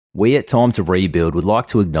We at Time to Rebuild would like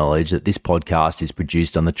to acknowledge that this podcast is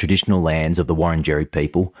produced on the traditional lands of the Wurundjeri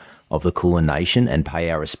people of the Kulin Nation and pay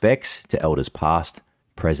our respects to elders past,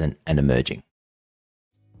 present and emerging.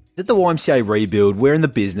 At the YMCA Rebuild, we're in the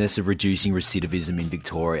business of reducing recidivism in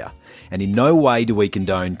Victoria, and in no way do we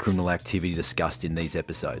condone criminal activity discussed in these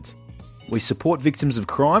episodes. We support victims of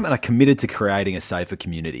crime and are committed to creating a safer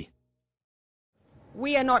community.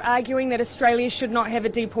 We are not arguing that Australia should not have a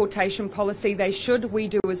deportation policy. They should, we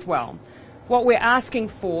do as well. What we're asking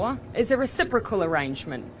for is a reciprocal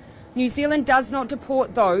arrangement. New Zealand does not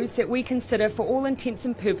deport those that we consider, for all intents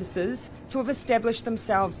and purposes, to have established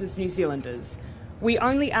themselves as New Zealanders. We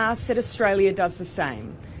only ask that Australia does the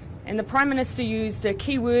same. And the Prime Minister used a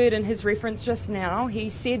key word in his reference just now. He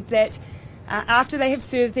said that after they have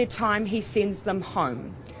served their time, he sends them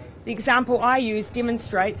home. The example I use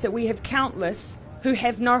demonstrates that we have countless who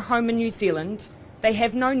have no home in New Zealand, they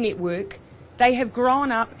have no network, they have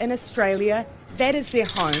grown up in Australia, that is their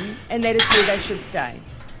home, and that is where they should stay.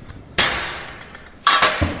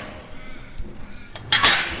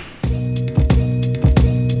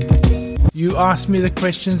 You ask me the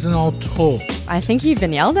questions and I'll talk. I think you've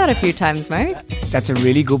been yelled at a few times, Mark. That's a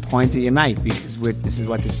really good point that you make, because this is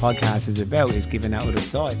what this podcast is about, is giving that other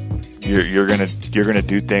side. You're gonna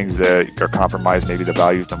do things that are compromise maybe the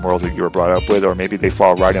values and morals that you were brought up with, or maybe they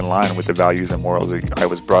fall right in line with the values and morals that I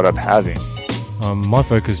was brought up having. My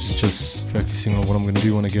focus is just focusing on what I'm going to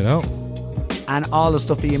do when I get out. And all the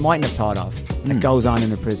stuff that you mightn't have thought of that goes on in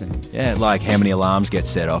the prison. Yeah, like how many alarms get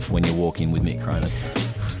set off when you walk in with Mick Cronin.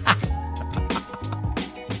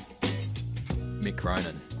 Mick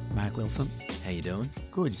Cronin. Mark Wilson. How you doing?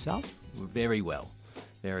 Good, yourself? We're very well.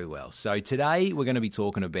 Very well. So today we're going to be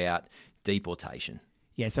talking about deportation.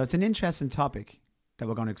 Yeah, so it's an interesting topic that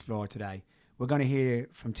we're going to explore today. We're going to hear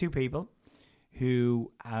from two people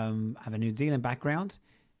who have a New Zealand background,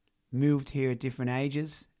 moved here at different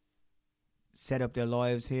ages, set up their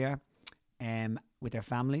lives here with their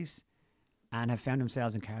families, and have found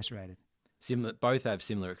themselves incarcerated. Both have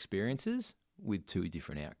similar experiences with two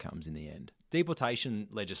different outcomes in the end. Deportation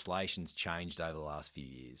legislation's changed over the last few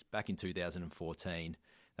years. Back in 2014,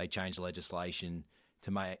 they changed legislation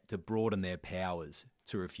to broaden their powers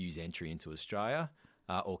to refuse entry into Australia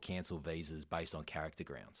or cancel visas based on character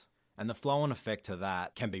grounds. And the flow-on effect to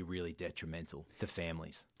that can be really detrimental to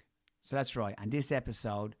families. So that's right. And this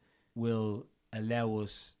episode will allow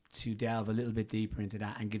us to delve a little bit deeper into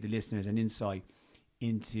that and give the listeners an insight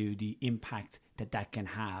into the impact that can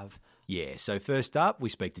have. Yeah, so first up, we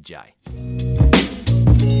speak to Jay.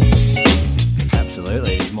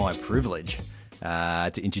 Absolutely, it's my privilege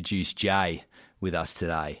to introduce Jay with us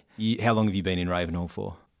today. How long have you been in Ravenhall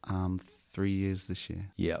for? 3 years this year.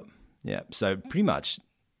 Yeah. So pretty much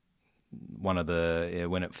one of the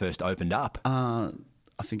when it first opened up. I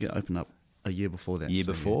think it opened up a year before that. Year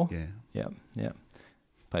before? Yeah.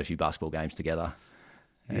 Played a few basketball games together.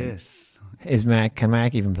 Yes. Can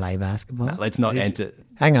Mark even play basketball? Let's not enter.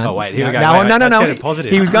 Hang on. Oh, wait, here we go. No. That sounded positive.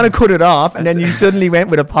 He was going to cut it off, and then you suddenly went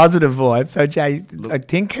with a positive vibe. So, Jay,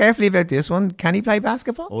 think carefully about this one. Can he play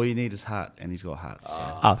basketball? All you need is heart, and he's got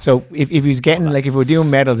heart. So if he was getting, like, if we're doing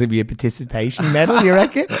medals, it'd be a participation medal, you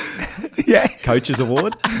reckon? Yeah. Coach's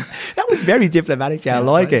award? That was very diplomatic, Jay. I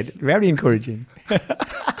like it. Very encouraging.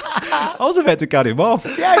 I was about to cut him off.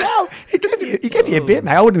 Yeah, no. He gave you a bit,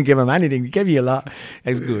 mate. I wouldn't give him anything. He gave you a lot.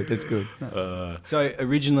 That's good. So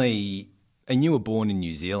originally, and you were born in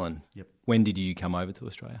New Zealand. Yep. When did you come over to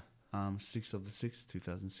Australia? 6th of the 6th,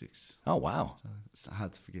 2006. Oh, wow. So it's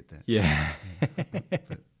hard to forget that. Yeah.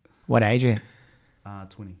 What age are you?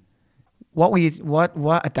 20. What were you?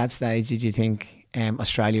 What at that stage did you think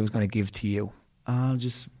Australia was going to give to you?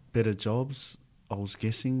 Just better jobs. I was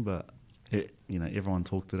guessing, but everyone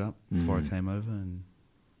talked it up before I came over, and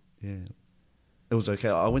it was okay.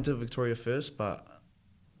 I went to Victoria first, but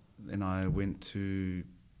then I went to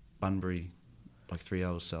Bunbury, like 3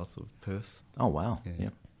 hours south of Perth. Oh, wow. Yeah.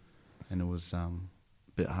 And it was a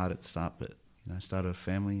bit hard at the start, but started a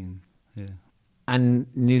family, and And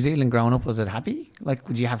New Zealand growing up, was it happy? Like,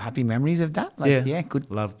 would you have happy memories of that? Like, yeah,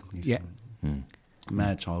 good. Loved New Zealand.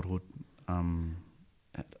 Mad childhood. I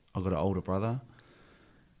got an older brother,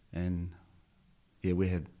 and we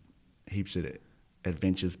had heaps of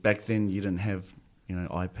adventures. Back then, you didn't have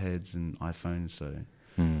iPads and iPhones, so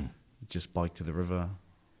just bike to the river,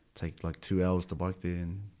 take like 2 hours to bike there,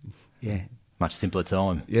 and much simpler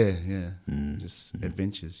time. Just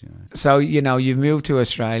adventures. So you've moved to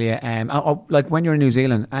Australia. Like when you're in New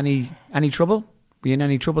Zealand, any trouble? Were you in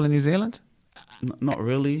any trouble in New Zealand? Not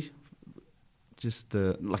really. Just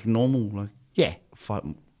like normal, fight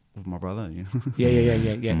with my brother. Yeah.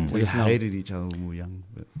 We hated each other when we were young.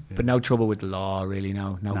 But But no trouble with the law, really.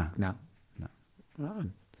 No. Right.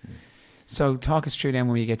 So talk us through then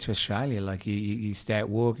when you get to Australia. Like you start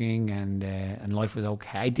working and life was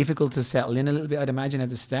okay. Difficult to settle in a little bit, I'd imagine, at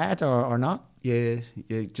the start, or not. Yeah.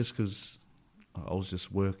 Just because I was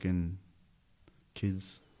just working,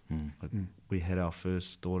 kids. Like we had our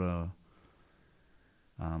first daughter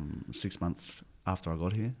 6 months after I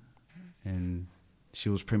got here, and she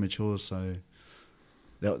was premature, so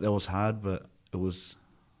that was hard, but it was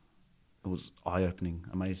eye-opening,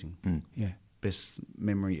 amazing. Yeah. Best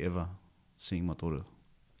memory ever, seeing my daughter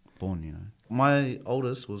born, you know. My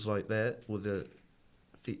oldest was like that with the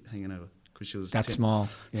feet hanging over because she was That small.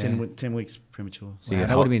 Yeah. 10 weeks premature. So you Wow, could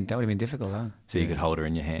that would have been difficult, huh? So you could hold her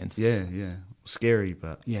in your hands. Yeah. Scary,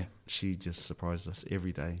 but Yeah. she just surprised us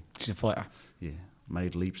every day. She's a fighter. Yeah,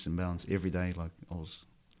 made leaps and bounds every day. Like, I was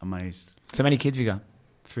amazed. So many kids have you got?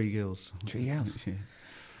 3 girls. 3 girls. Yeah.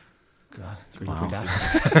 God. Wow.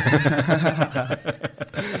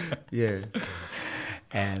 Yeah.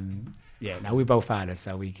 Yeah, now we're both fathers,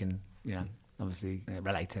 so we can, obviously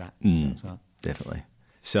relate to that as well. Definitely.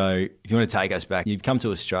 So if you want to take us back, you've come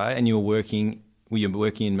to Australia and were you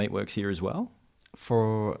working in Meatworks here as well?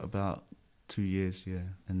 For about 2 years, yeah.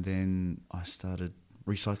 And then I started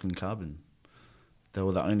recycling carbon. They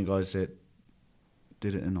were the only guys that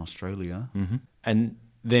did it in Australia. Mm-hmm. And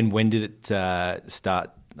then when did it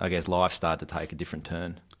start, I guess, life started to take a different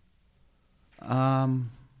turn?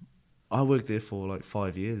 I worked there for like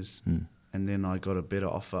 5 years, and then I got a better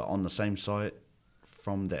offer on the same site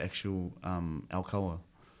from the actual Alcoa,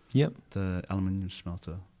 Yep. the aluminium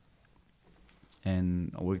smelter.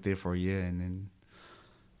 And I worked there for a year, and then,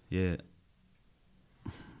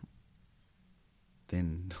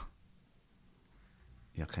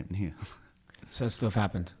 I came in here. So stuff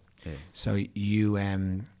happened. Yeah. So you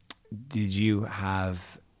did you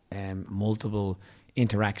have multiple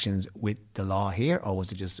interactions with the law here, or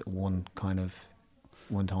was it just one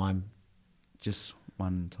time? Just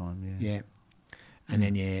one time, yeah. Yeah. And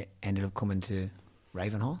then you ended up coming to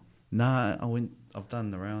Ravenhall? Nah, I've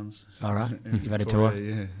done the rounds. All right. in You've had a Victoria,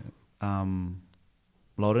 tour? Yeah.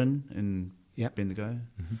 Loddon in Yep. Bendigo.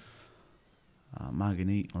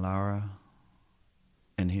 Margonique, Lara,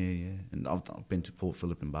 and here, yeah. And I've been to Port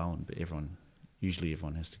Phillip and Bowen, but everyone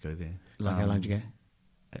has to go there. Like how long did you go?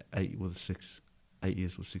 8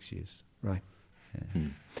 years with 6 years. Right. Yeah.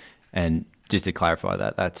 And just to clarify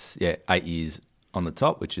that, that's 8 years on the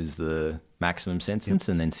top, which is the maximum sentence,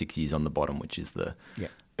 and then 6 years on the bottom, which is the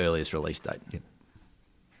earliest release date. Yep.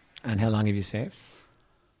 And how long have you served?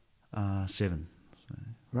 7. So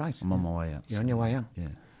Right. I'm on my way out. You're on your way out. Yeah.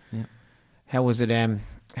 How was it?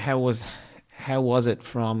 How was it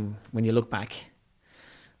from when you look back,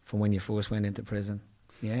 from when you first went into prison,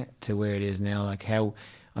 to where it is now? Like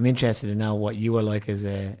I'm interested to know what you were like as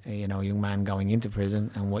a young man going into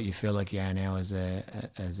prison, and what you feel like you are now as a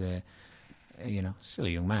still a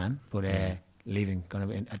young man, but leaving, going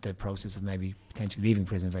to be at the process of maybe potentially leaving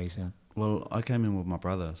prison very soon. Well, I came in with my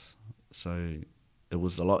brothers, so it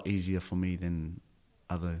was a lot easier for me than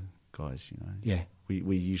other guys, Yeah.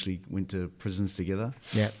 We usually went to prisons together.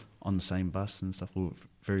 Yeah. On the same bus and stuff. We were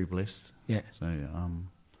very blessed. Yeah. So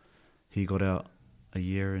he got out a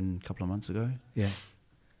year and a couple of months ago. Yeah.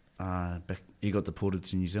 He got deported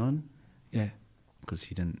to New Zealand. Yeah. Because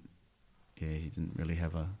he didn't really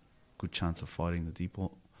have a good chance of fighting the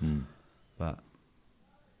deport. But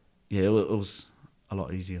it was a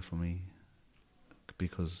lot easier for me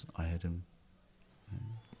because I had him.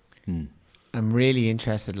 I'm really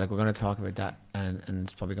interested, like we're going to talk about that, and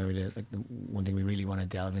it's probably going to be the one thing we really want to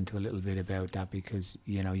delve into a little bit about that, because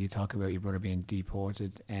you talk about your brother being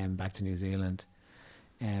deported back to New Zealand,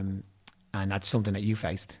 and that's something that you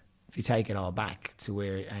faced. If you take it all back to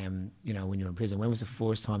where when you were in prison, when was the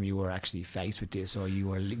first time you were actually faced with this, or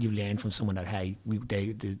you learned from someone that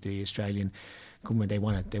the Australian government they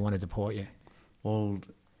want to deport you? Well,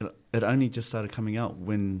 it only just started coming out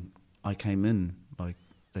when I came in. Like,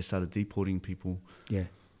 they started deporting people. Yeah.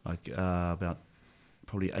 Like about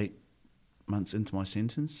probably 8 months into my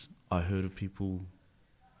sentence, I heard of people,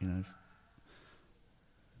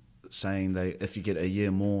 saying if you get a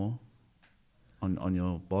year more on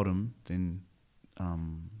your bottom, then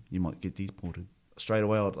you might get deported. Straight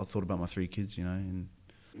away, I thought about my 3 kids, and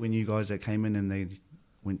when you guys that came in and they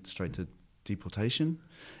went straight to deportation,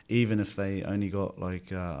 even if they only got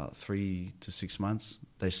like 3 to 6 months,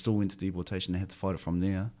 they still went to deportation. They had to fight it from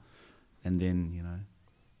there, and then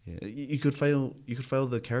you could fail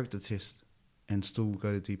the character test and still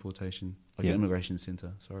go to deportation, like an immigration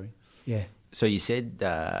centre. Sorry. Yeah. So you said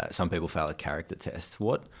some people fail a character test.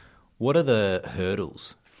 What are the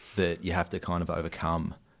hurdles that you have to kind of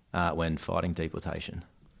overcome when fighting deportation?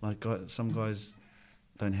 Like some guys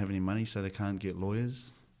don't have any money, so they can't get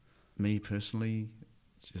lawyers. Me personally,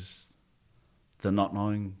 just the not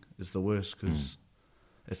knowing is the worst, because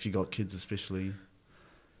if you got kids especially,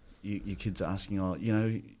 your kids are asking, oh, you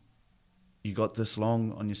know, you got this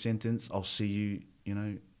long on your sentence, I'll see you, you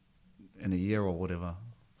know, in a year or whatever.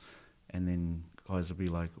 And then guys will be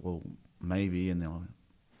like, well, maybe, and they'll,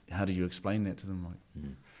 how do you explain that to them? Like,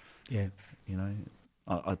 Yeah. you know,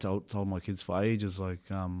 I told my kids for ages, like,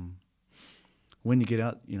 when you get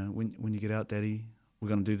out, you know, when you get out, Daddy, we're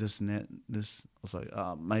going to do this and that, this. I was like,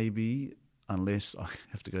 maybe, unless I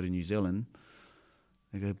have to go to New Zealand.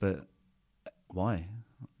 They go, but why?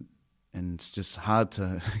 And it's just hard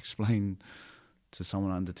to explain to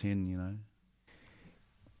someone under 10, you know.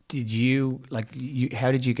 Did you,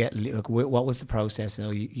 how did you get, what was the process? So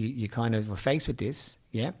you kind of were faced with this,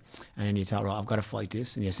 yeah? And then you thought, right, I've got to fight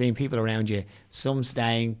this. And you're seeing people around you, some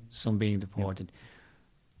staying, some being deported.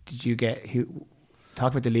 Did you get,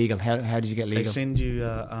 talk about the legal, how did you get legal? They send you,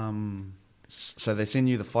 so they send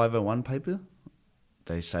you the 501 paper.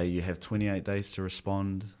 They say you have 28 days to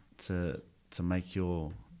respond to make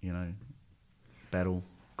your, you know, battle.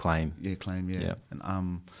 Claim. Yeah, claim, yeah. Yeah.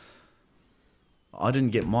 And I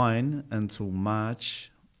didn't get mine until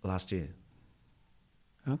March last year.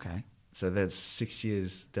 Okay. So that's 6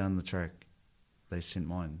 years down the track they sent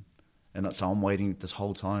mine. And so I'm waiting this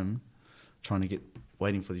whole time,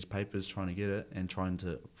 waiting for these papers, trying to get it and trying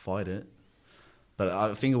to fight it. But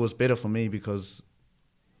I think it was better for me because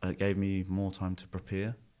it gave me more time to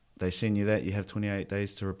prepare. They send you that, you have 28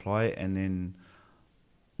 days to reply, and then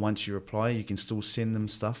once you reply, you can still send them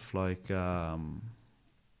stuff like character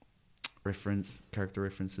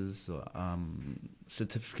references,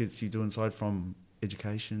 certificates you do inside from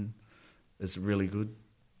education. Is really good.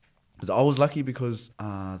 I was lucky because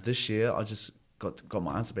this year I just got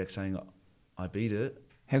my answer back saying I beat it.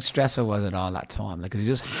 How stressful was it all that time? Like, it's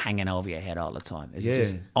just hanging over your head all the time. It's Yeah.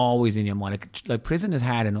 just always in your mind. Like prison is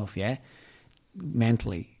hard enough, yeah,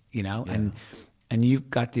 mentally, you know, Yeah. and you've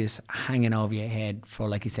got this hanging over your head for,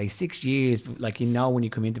 like you say, 6 years. Like, you know, when you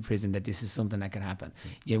come into prison that this is something that can happen.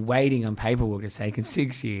 You're waiting on paperwork that's taking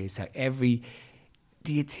 6 years. So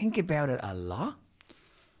do you think about it a lot?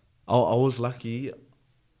 I was lucky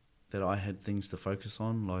that I had things to focus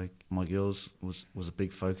on. Like my girls was a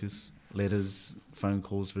big focus. Letters, phone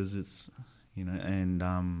calls, visits, you know, and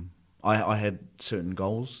I had certain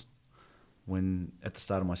goals when at the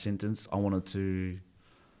start of my sentence. I wanted to,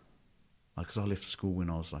 because I left school when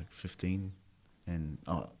I was like 15, and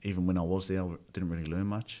even when I was there, I didn't really learn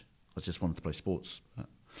much. I just wanted to play sports.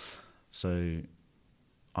 So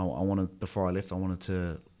I wanted, before I left, I wanted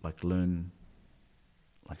to like learn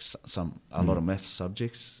like a lot of maths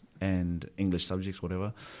subjects and English subjects,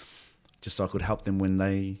 whatever, just so I could help them when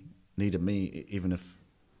they needed me. Even if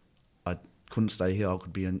I couldn't stay here, I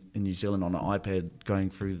could be in New Zealand on an iPad going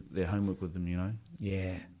through their homework with them, you know.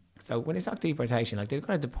 Yeah. So when they talk deportation, like, they're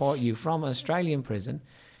going to deport you from an Australian prison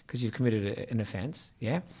because you've committed an offence,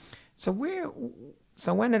 yeah? So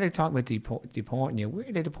when are they talking about deporting you? Where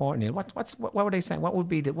are they deporting you? What were they saying? What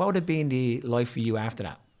would have been the life for you after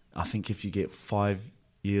that? I think if you get 5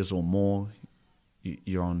 years or more,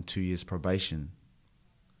 you're on 2 years probation.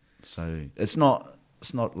 So it's not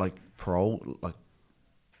like parole, like,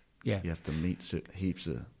 yeah, you have to meet heaps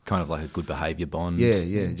of... Kind of like a good behaviour bond.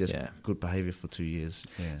 Just good behaviour for 2 years.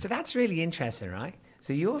 Yeah. So that's really interesting, right?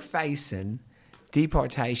 So you're facing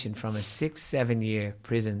deportation from a 6-7 year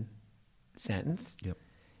prison sentence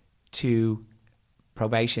to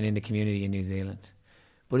probation in the community in New Zealand.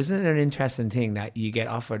 But isn't it an interesting thing that you get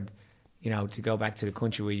offered, you know, to go back to the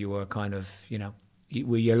country where you were kind of, you know,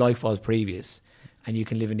 where your life was previous, and you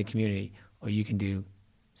can live in the community, or you can do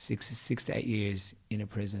 6 to 8 years in a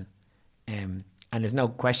prison, and there's no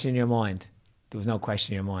question in your mind. There was no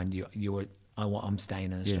question in your mind. You were, I'm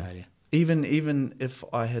staying in Australia. Even if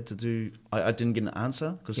I had to do, I didn't get an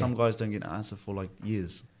answer, because some guys don't get an answer for like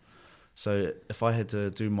years. So if I had to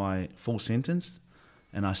do my full sentence,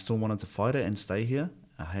 and I still wanted to fight it and stay here,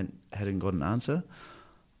 I hadn't got an answer,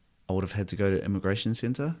 I would have had to go to immigration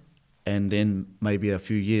centre, and then maybe a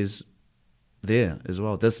few years there as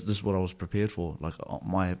well. This is what I was prepared for. Like,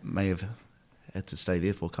 I may have had to stay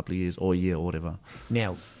there for a couple of years or a year or whatever.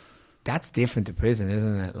 Now, that's different to prison,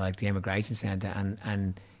 isn't it? Like the immigration centre,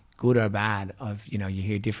 and good or bad, you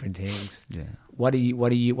hear different things. Yeah. Do you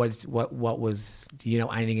know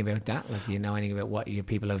anything about that? Like, do you know anything about what your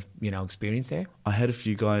people have, experienced there? I had a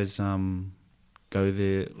few guys go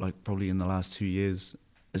there, like, probably in the last 2 years.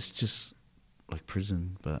 It's just like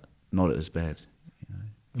prison, but not as bad.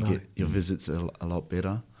 You get your visits a lot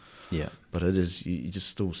better. Yeah. But it is you're just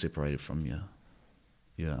still separated from your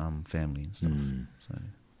family and stuff. So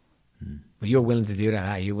But you're willing to do that,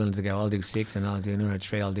 are you? You're willing to go, I'll do 6 and I'll do another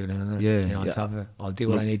 3, I'll do another, on top of it. I'll do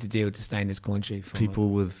what I need to do to stay in this country. People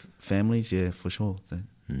with families, yeah, for sure.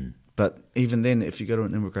 But even then, if you go to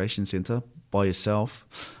an immigration centre by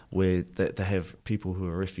yourself, where they have people who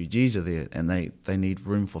are refugees are there and they need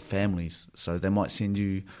room for families, so they might send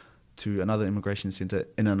you to another immigration centre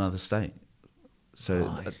in another state.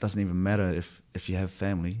 So it doesn't even matter if you have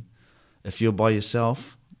family. If you're by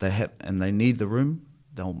yourself, and they need the room,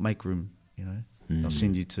 they'll make room, you know. They'll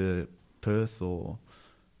send you to Perth or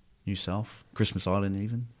New South, Christmas Island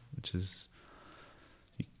even, which is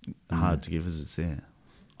hard to get visits there.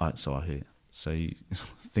 So I hear. So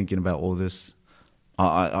thinking about all this,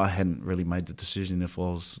 I hadn't really made the decision if I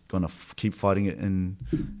was going to keep fighting it in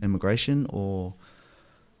immigration or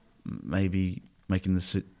maybe making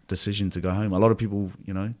the decision to go home. A lot of people,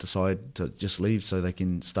 you know, decide to just leave so they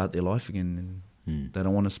can start their life again, and they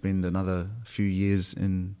don't want to spend another few years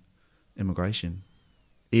in immigration.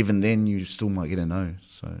 Even then, you still might get a no.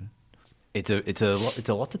 So it's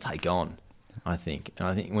a lot to take on, I think. And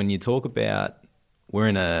I think when you talk about we're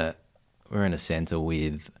in a centre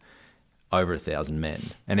with over 1,000 men,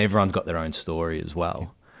 and everyone's got their own story as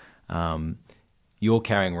well. You're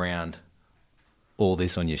carrying around all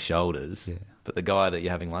this on your shoulders, but the guy that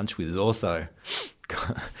you're having lunch with has also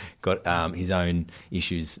got his own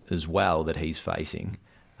issues as well that he's facing.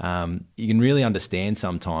 You can really understand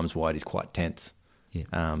sometimes why it is quite tense.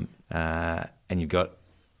 And you've got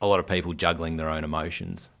a lot of people juggling their own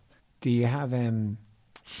emotions. Do you have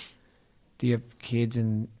kids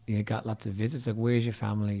and you got lots of visits? Like, where's your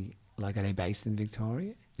family? Like, are they based in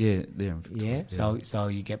Victoria? Yeah, they're in Victoria. Yeah, so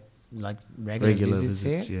you get like regular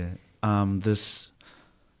visits here? Yeah. This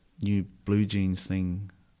new Blue Jeans thing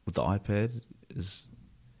with the iPad is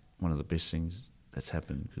one of the best things that's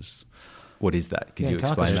happened. Because what is that? Can you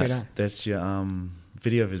explain that? That's your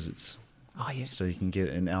video visits. Oh, yeah. So you can get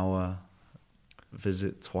an hour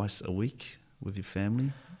visit twice a week with your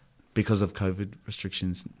family. Because of COVID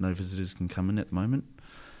restrictions, no visitors can come in at the moment.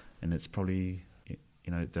 And it's probably, you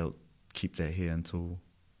know, they'll keep that here until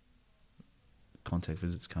contact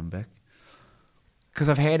visits come back. Because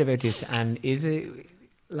I've heard about this, and is it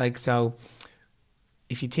like, so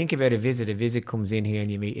if you think about a visit comes in here and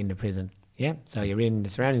you meet in the prison, yeah? So you're in the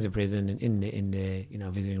surroundings of prison and in the you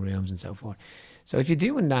know, visiting rooms and so forth. So if you're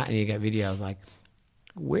doing that and you get videos, like,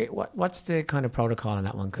 what's the kind of protocol on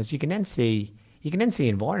that one? Because you can then see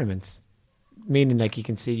environments, meaning like you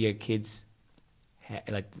can see your kids,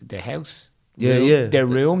 like their house, their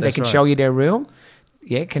room. They can show you their room.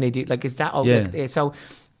 Yeah, can they do like? Is that like, so?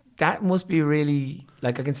 That must be really,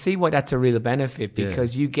 like, I can see why that's a real benefit,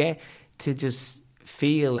 because you get to just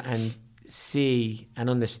feel and see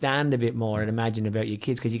and understand a bit more and imagine about your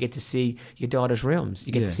kids, because you get to see your daughter's rooms.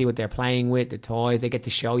 You get to see what they're playing with, the toys. They get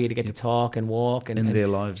to show you. They get to talk and walk and their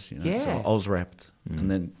lives. You know? Yeah. So I was wrapped,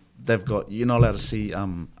 and then they've got, you're not allowed to see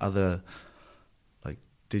other like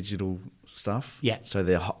digital stuff. Yeah. So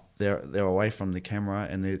they're away from the camera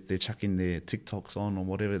and they're chucking their TikToks on or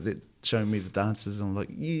whatever. They're showing me the dances, and I'm like,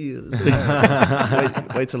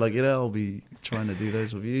 wait till I get out. I'll be trying to do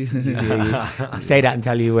those with you. You say that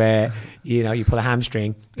until you you pull a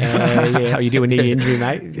hamstring, or you do a knee injury,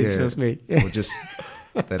 mate. Trust me. Or just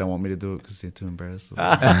they don't want me to do it because they're too embarrassed.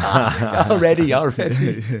 Already. Yeah.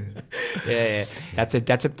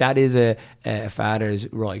 That is a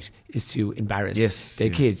father's right, is to embarrass their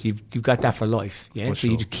kids. You've got that for life. Yeah. For so sure.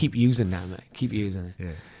 you just keep using that, mate. Keep using it.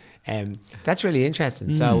 Yeah. That's really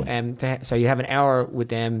interesting. So so you have an hour with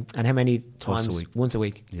them, and how many times? Twice a week. Once a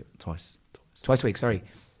week. Yeah, twice a week. Sorry.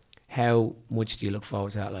 How much do you look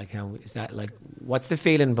forward to that? Like, how is that? Like, what's the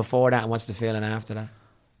feeling before that, and what's the feeling after that?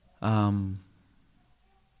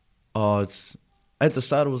 It's at the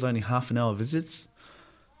start. It was only half an hour visits,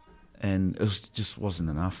 and it just wasn't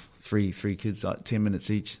enough. Three kids, like 10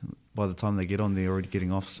 minutes each. By the time they get on, they're already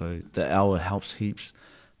getting off. So the hour helps heaps.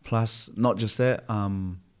 Plus, not just that.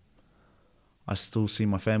 I still see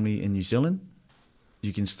my family in New Zealand.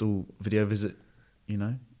 You can still video visit, you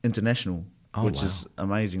know, international, which is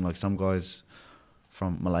amazing. Like some guys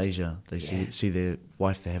from Malaysia, they see their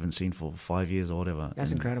wife they haven't seen for 5 years or whatever.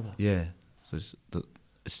 That's incredible. Yeah. So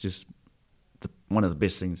it's just one of the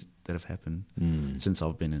best things that have happened since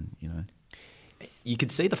I've been in, you know. You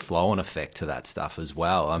could see the flow-on effect to that stuff as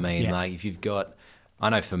well. I mean, like if you've got,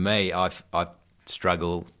 I know for me, I've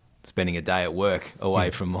struggled spending a day at work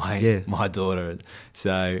away from my daughter.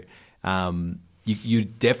 So you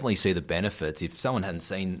definitely see the benefits. If someone hadn't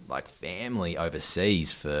seen like family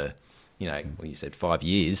overseas for, you know, well, you said 5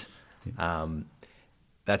 years,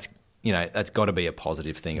 that's that's got to be a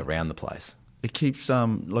positive thing around the place. It keeps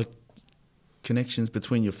like connections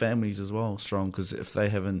between your families as well strong, because if they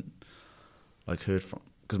haven't like heard from,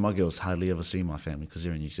 because my girls hardly ever see my family because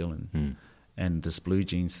they're in New Zealand, and this Blue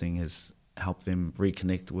Jeans thing has helped them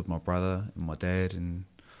reconnect with my brother and my dad and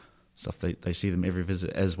stuff. They see them every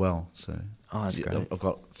visit as well. So that's great. I've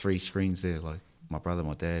got 3 screens there, like my brother,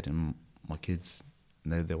 my dad, and my kids,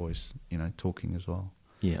 and they're always talking as well.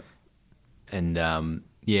 Yeah, and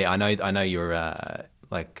I know you're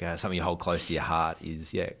something you hold close to your heart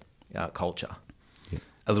is culture. Yeah.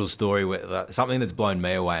 A little story where something that's blown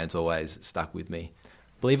me away and it's always stuck with me.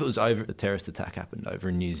 I believe it was over the terrorist attack happened over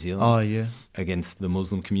in New Zealand. Oh yeah, against the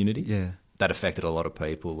Muslim community. Yeah, that affected a lot of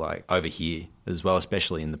people, like over here as well,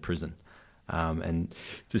 especially in the prison. And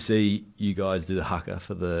to see you guys do the haka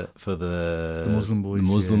for the Muslim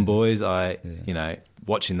boys, boys,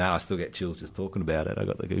 watching that, I still get chills just talking about it. I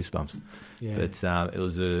got the goosebumps. Yeah. But it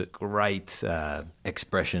was a great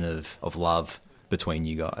expression of love between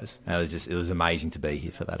you guys. And it was amazing to be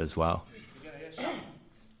here for that as well.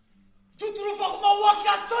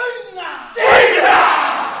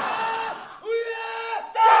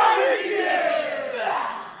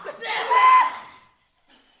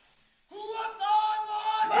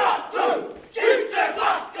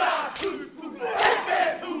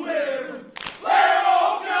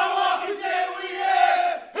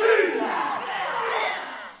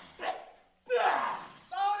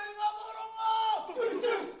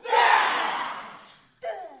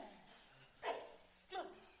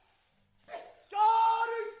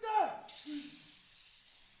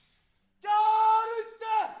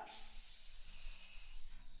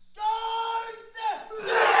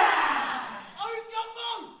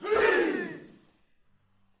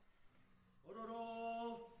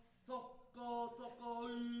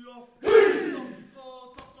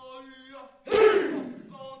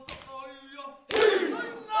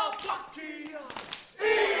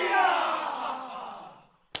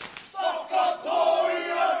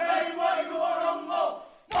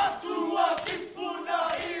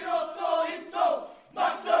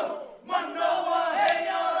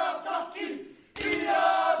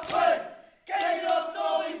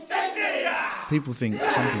 Some people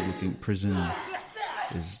think prison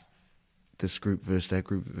is this group versus that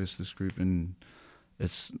group versus this group, and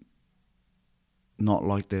it's not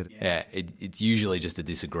like that. Yeah, it's usually just a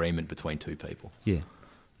disagreement between 2 people. Yeah.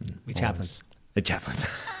 Which happens. It happens.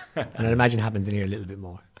 And I imagine happens in here a little bit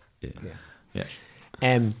more. Yeah.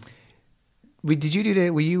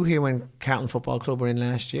 Were you here when Carlton Football Club were in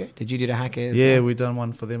last year? Did you do the haka as well? we done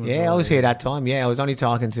one for them as well. Yeah, I was here that time. Yeah, I was only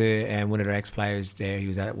talking to one of their ex-players there. He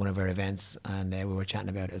was at one of our events, and we were chatting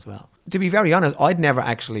about it as well. To be very honest, I'd never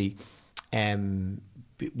actually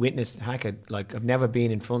witnessed haka. Like, I've never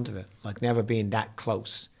been in front of it. Like, never been that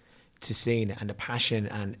close to seeing it. And the passion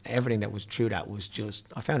and everything that was through that was just,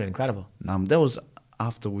 I found it incredible. That was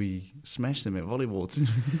after we smashed them at volleyball too.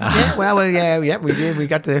 Yeah, we did. We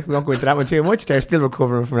won't go into that one too much. They're still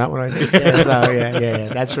recovering from that one, I think. Yeah,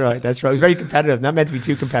 that's right. It was very competitive. Not meant to be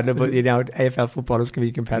too competitive, but AFL footballers can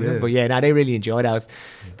be competitive. Yeah. But they really enjoyed it.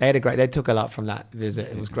 They took a lot from that visit.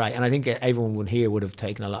 It was great, and I think everyone here would have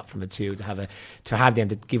taken a lot from it too. To have them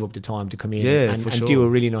to give up the time to come in and do a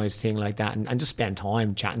really nice thing like that, and just spend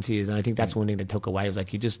time chatting to you. And I think that's one thing they took away. It was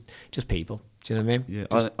like, you just people. Do you know what I mean?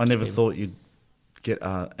 Yeah, I never thought you'd get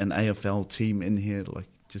an AFL team in here, like,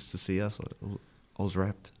 just to see us. I was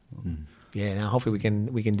wrapped. Yeah, now hopefully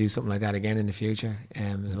we can do something like that again in the future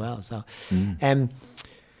as well. So,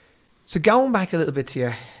 so going back a little bit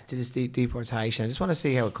to this deportation, I just want to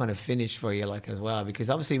see how it kind of finished for you, like, as well,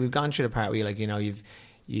 because obviously we've gone through the part where you're like,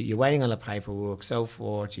 you're waiting on the paperwork, so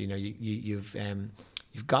forth. You've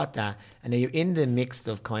got that, and then you're in the mix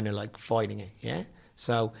of kind of like fighting it. Yeah,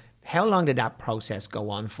 so. How long did that process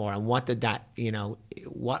go on for, and what did that,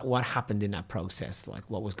 what happened in that process? Like,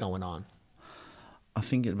 what was going on? I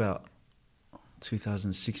think in about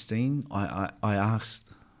 2016, I asked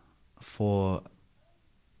for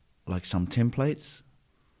like some templates,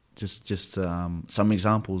 just some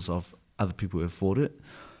examples of other people who have fought it.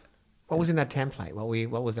 What was in that template?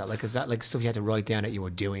 What was that like? Is that like stuff you had to write down that you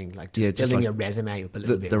were doing, like just building like your resume up a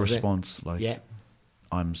little bit? The response, like,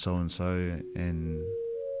 I'm so and so, and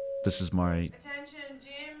this is my... Attention,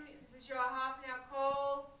 Jim. This is your half-an-hour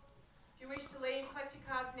call. If you wish to leave, collect your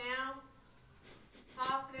cards now.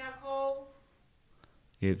 Half-an-hour call.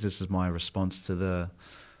 Yeah, this is my response to the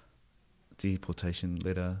deportation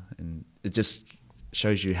letter. And it just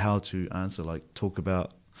shows you how to answer, like, talk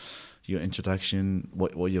about your introduction,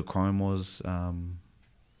 what your crime was, and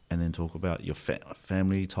then talk about your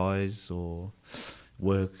family ties or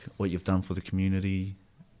work, what you've done for the community,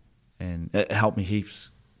 and it helped me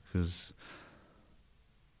heaps because,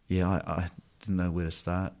 I didn't know where to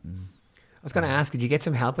start. And, I was going to ask, did you get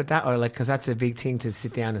some help with that, or like, because that's a big thing to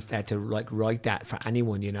sit down and start to like write that for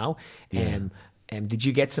anyone, you know? Yeah. Did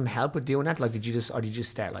you get some help with doing that? Like, did you just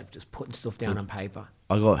start like just putting stuff down on paper?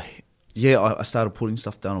 I started putting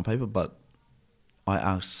stuff down on paper, but I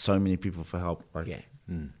asked so many people for help. Like,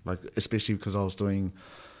 like especially because I was doing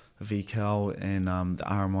a VCAL and the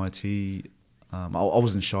RMIT. I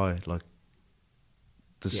wasn't shy. Like,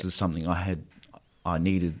 this is something I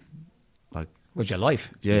needed. Like, was your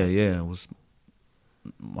life? Yeah. It was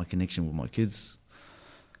my connection with my kids,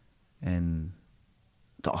 and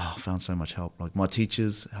I found so much help. Like, my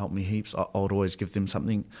teachers helped me heaps. I would always give them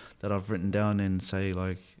something that I've written down and say,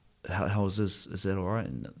 like, how is this? Is that all right?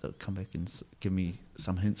 And they'll come back and give me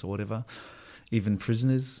some hints or whatever. Even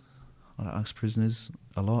prisoners, I ask prisoners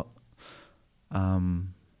a lot.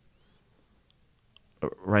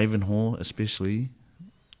 Ravenhall especially,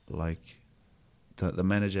 like the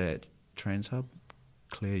manager at TransHub,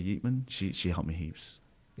 Claire Yeatman, she helped me heaps.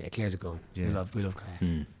 Yeah, Claire's a gun. Yeah. We love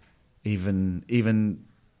Claire. Even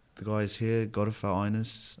the guys here, Godfrey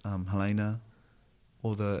Innes, Helena,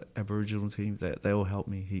 all the Aboriginal team, they all helped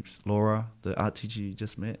me heaps. Laura, the art teacher you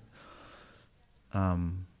just met. I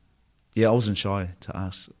wasn't shy to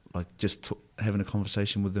ask, like, just having a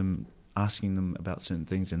conversation with them, asking them about certain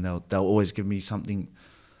things, and they'll always give me something,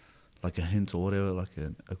 like a hint or whatever, like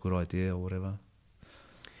a good idea or whatever.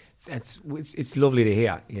 It's lovely to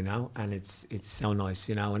hear, you know, and it's so nice,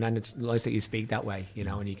 you know, and then it's nice that you speak that way, you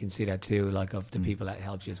know, and you can see that too, like, of the people that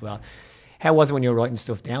helped you as well. How was it when you were writing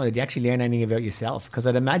stuff down? Did you actually learn anything about yourself? Because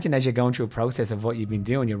I'd imagine as you're going through a process of what you've been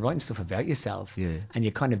doing, you're writing stuff about yourself, and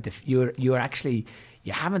you're kind of you're actually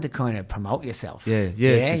having to kind of promote yourself. Yeah.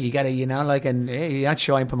 You got to, you know, like, and you're not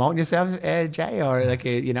shy in promoting yourself, Jay, or like,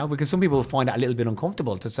 you know, because some people find that a little bit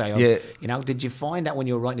uncomfortable to say, you know, did you find that when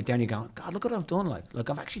you were writing it down, you're going, God, look what I've done, like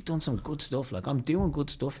I've actually done some good stuff, like I'm doing good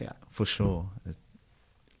stuff here. For sure.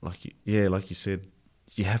 Like you said,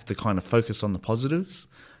 you have to kind of focus on the positives,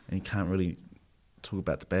 and you can't really talk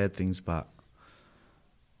about the bad things, but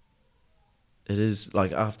it is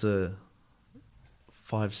like after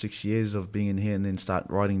 5-6 years of being in here and then start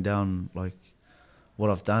writing down like what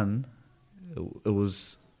I've done,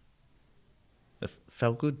 it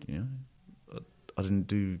felt good, you know. I didn't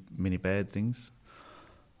do many bad things.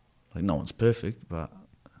 Like, no one's perfect, but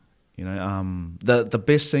you know, the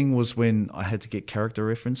best thing was when I had to get character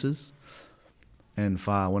references, and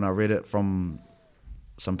when I read it from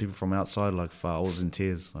some people from outside, like, I was in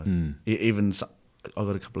tears. Like, even I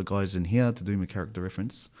got a couple of guys in here to do my character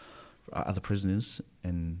reference for other prisoners,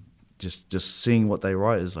 and just seeing what they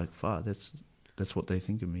write is like, that's what they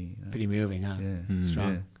think of me. You know? Pretty moving, huh? Yeah,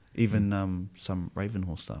 strong. Yeah. Even some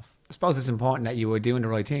Ravenhall stuff. I suppose it's important that you were doing the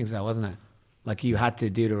right things, though, wasn't it? Like, you had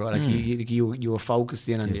to do the right. Like, you were focused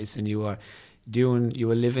in on this, and you were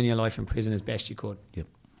living your life in prison as best you could. Yep.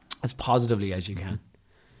 As positively as you can.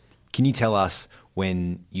 Can you tell us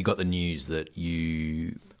when you got the news that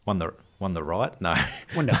you won the right? No.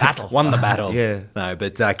 Won the battle. Won the battle. Yeah. No,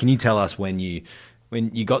 but can you tell us when you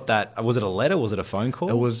got that? Was it a letter? Was it a phone call?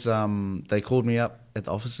 It was. They called me up at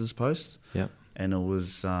the officer's post. Yeah. And it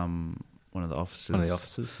was one of the officers. One of the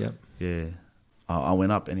officers. Yep. Yeah. I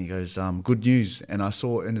went up and he goes, good news. And I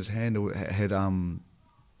saw in his hand it had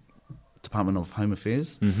Department of Home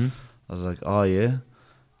Affairs. Mm-hmm. I was like, oh, yeah.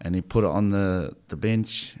 And he put it on the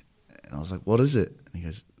bench. And I was like, what is it? And he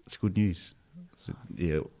goes, it's good news. I said,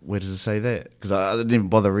 yeah, where does it say that? Because I didn't even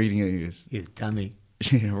bother reading it. He goes, you dummy.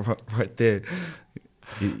 Yeah, right there.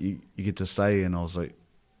 You get to stay. And I was like,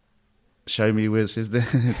 show me where it says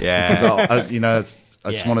that. Yeah. Because I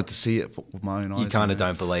just wanted to see it with my own eyes. You kind of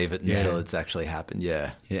don't believe it until it's actually happened.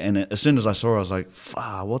 Yeah. Yeah, and as soon as I saw it, I was like,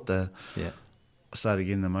 what the? Yeah. I started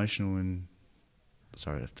getting emotional and,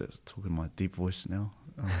 sorry, I have to talk in my deep voice now.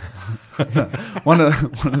 One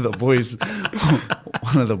of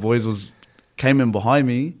the boys came in behind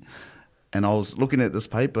me, and I was looking at this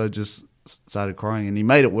paper, just started crying, and he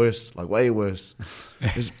made it worse, like way worse. He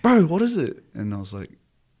goes, bro, what is it? And I was like,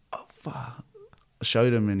 oh fuck. I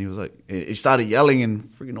showed him, and he was like, he started yelling, and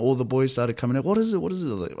freaking all the boys started coming out. What is it? What is it?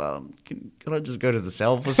 I was like, well, can I just go to the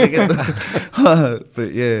cell for a second?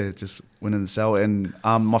 But yeah, just went in the cell, and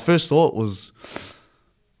my first thought was,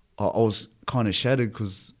 I was kind of shattered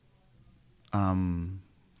because I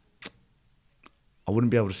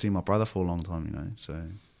wouldn't be able to see my brother for a long time, you know. So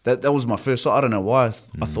that was my first thought. I don't know why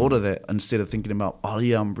I thought of that instead of thinking about, oh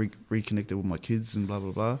yeah, I'm reconnected with my kids and blah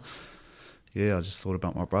blah blah. Yeah, I just thought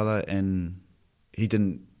about my brother, and he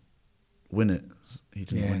didn't win it. He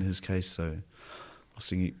didn't win his case, so I was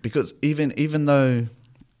thinking, because even though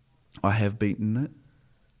I have beaten it.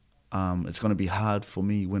 It's going to be hard for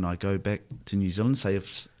me when I go back to New Zealand. Say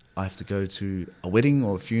if I have to go to a wedding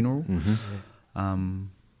or a funeral, when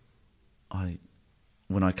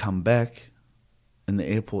I come back in the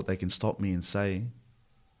airport, they can stop me and say,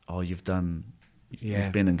 "Oh, you've been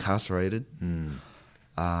incarcerated.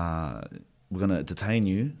 We're going to detain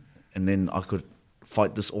you," and then I could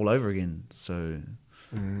fight this all over again. So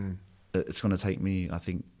it's going to take me, I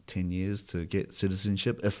think, 10 years to get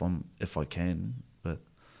citizenship if I can. But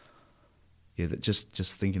yeah,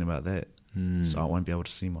 just thinking about that, so I won't be able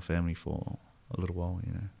to see my family for a little while.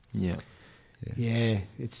 Yeah,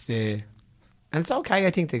 and it's okay,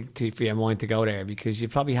 I think, for your mind to go there, because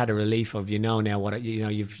you've probably had a relief of now what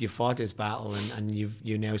you've fought this battle and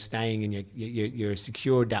you're now staying and you're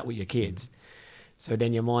secured that with your kids. So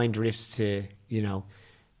then your mind drifts to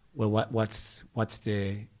what's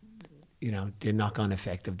the the knock-on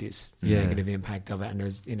effect of this, the negative impact of it, and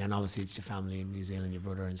there's and obviously it's your family in New Zealand, your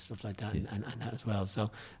brother and stuff like that, and that as well. So I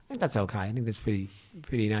think that's okay. I think that's pretty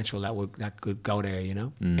natural that could go there,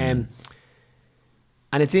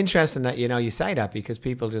 And it's interesting that you say that, because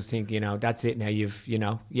people just think that's it now. You've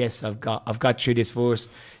yes, I've got through this first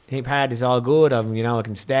part. It's all good. I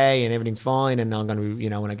can stay and everything's fine, and I'm going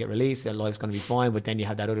to when I get released, life's going to be fine. But then you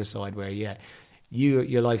have that other side where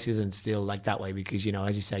your life isn't still like that way, because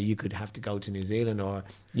as you say, you could have to go to New Zealand, or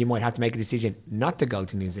you might have to make a decision not to go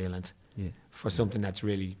to New Zealand for something that's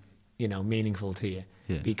really meaningful to you,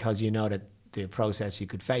 because that the process you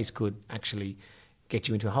could face could actually get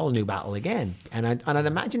you into a whole new battle again. And I'd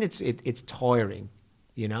imagine it's tiring,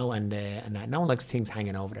 and no one likes things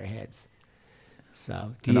hanging over their heads.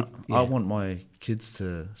 So I want my kids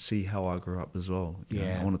to see how I grew up as well.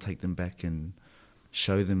 I want to take them back and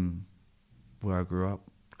show them where I grew up,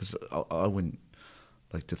 because I went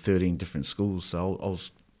to 13 different schools, so I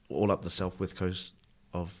was all up the southwest coast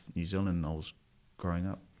of New Zealand. I was growing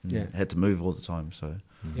up, and had to move all the time. So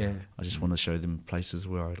I just want to show them places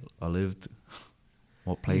where I lived,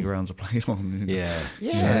 what playgrounds I played on,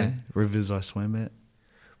 rivers I swam at,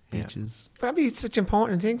 beaches. But I mean, it's such an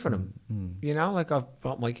important thing for them. I've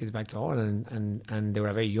brought my kids back to Ireland, and they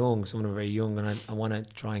were very young. Some of them were very young, and I want to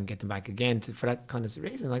try and get them back again for that kind of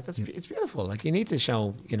reason. It's beautiful. You need to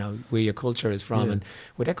show where your culture is from and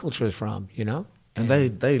where their culture is from. And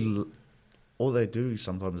they all they do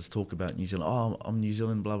sometimes is talk about New Zealand. Oh, I'm New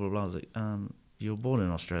Zealand, blah blah blah. I was like, you were born in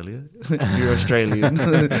Australia. You're Australian.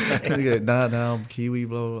 They go, no, I'm Kiwi,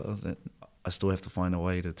 blah, blah, blah. I still have to find a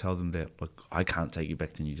way to tell them that, look, I can't take you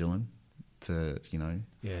back to New Zealand to,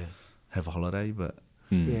 have a holiday, but...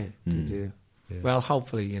 Well,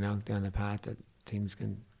 hopefully, down the path that things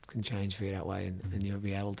can change for you that way, and you'll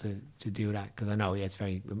be able to do that. Because I know, it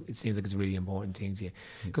seems like it's a really important thing to you.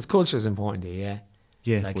 Because culture is important to you,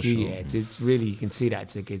 Yeah, for sure. It's really, you can see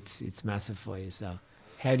that. It's massive for you, so...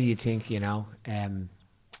 How do you think, you're going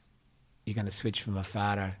to switch from a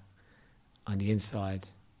father on the inside?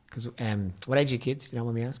 Because what age are your kids, if you don't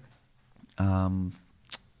mind me asking?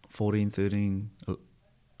 14, 13,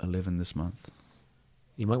 11 this month.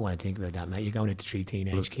 You might want to think about that, mate. You're going into 3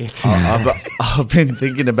 teenage kids. I've been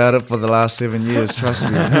thinking about it for the last 7 years, trust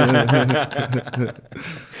me.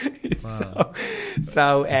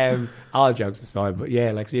 So all jokes aside, but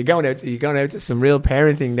so you're going out to some real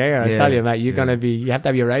parenting there. I tell you, mate, you have to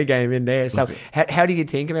have your A game in there. So how do you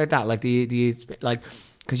think about that? Do you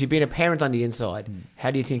because you've been a parent on the inside,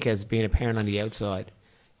 how do you think as being a parent on the outside?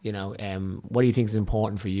 What do you think is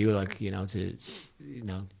important for you?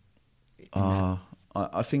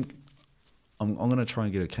 I think I'm going to try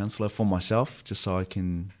and get a counsellor for myself, just so I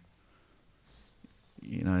can,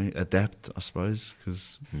 adapt, I suppose,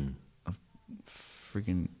 because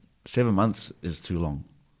freaking 7 months is too long.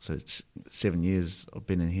 So it's 7 years I've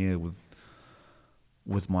been in here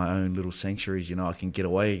with my own little sanctuaries. I can get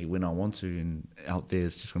away when I want to, and out there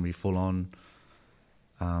it's just going to be full on.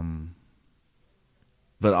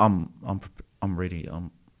 But I'm ready.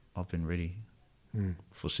 I've been ready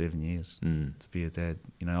for 7 years to be a dad.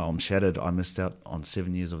 I'm shattered. I missed out on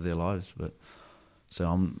 7 years of their lives, so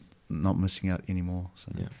I'm not missing out anymore.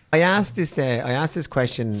 So. Yeah. I asked this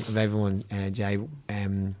question of everyone, Jay.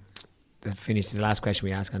 That finished the last question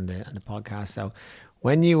we asked on the podcast. So,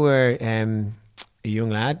 when you were a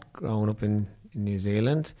young lad growing up in New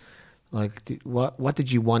Zealand, what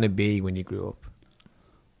did you want to be when you grew up?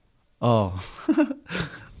 I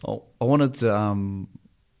wanted to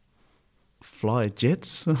fly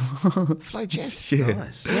jets. Fly jets? Yeah.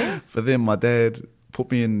 Nice. Yeah. But then my dad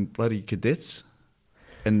put me in bloody cadets,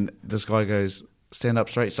 and this guy goes, "Stand up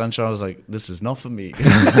straight, sunshine." I was like, this is not for me.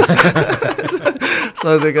 So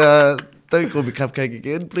I was like, Don't call me Cupcake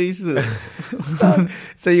again, please.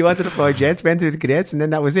 So you wanted to fly jets, went to the cadets, and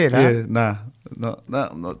then that was it, huh? Yeah, nah,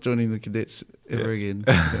 I'm not joining the cadets ever again.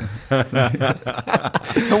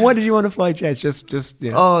 And why did you want to fly jets? Just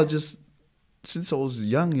you know. Oh, just since I was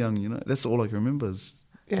young, you know. That's all I can remember is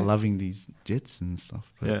loving these jets and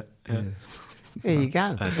stuff. But, yeah. There you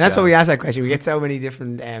go. That's why we ask that question. We get so many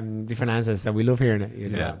different answers, so we love hearing it. You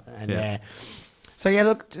know? So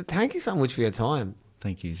look, thank you so much for your time.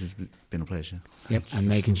 Thank you. It's just been a pleasure. Yep, and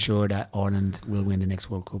making sure that Ireland will win the next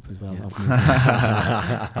World Cup as well. Yeah.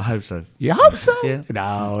 I hope so. You hope so? Yeah.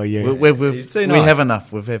 No, we have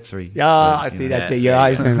enough. We've had 3. Yeah, I see. That's it. You're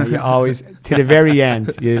always to the very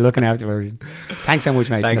end. You're looking after everything. Thanks so much,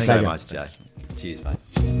 mate. Thanks so much, Jay. Cheers, mate.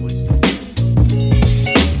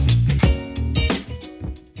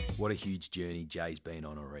 What a huge journey Jay's been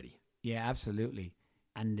on already. Yeah, absolutely.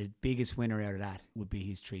 And the biggest winner out of that would be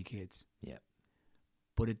his 3 kids. Yeah.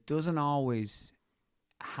 But it doesn't always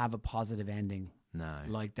have a positive ending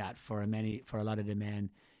like that for a lot of the men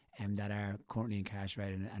that are currently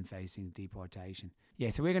incarcerated and facing deportation. Yeah,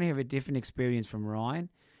 so we're going to have a different experience from Ryan,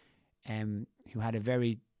 who had a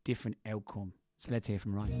very different outcome. So let's hear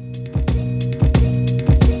from Ryan.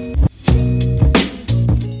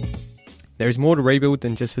 There is more to Rebuild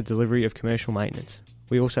than just the delivery of commercial maintenance.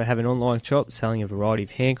 We also have an online shop selling a variety of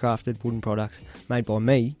handcrafted wooden products made by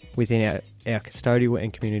me within our custodial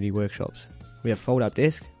and community workshops. We have fold-up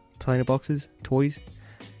desks, planer boxes, toys,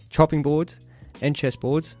 chopping boards and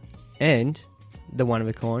chessboards, and the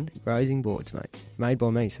one-of-a-kind grazing boards, made by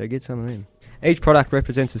me, so get some of them. Each product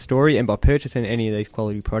represents a story, and by purchasing any of these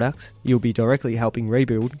quality products, you'll be directly helping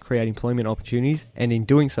Rebuild create employment opportunities, and in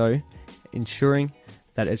doing so, ensuring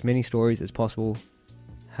that as many stories as possible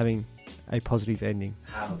having a positive ending.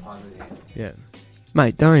 Have a positive ending. Yeah.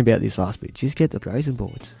 Mate, don't worry about this last bit. Just get the grazing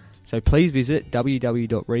boards. So please visit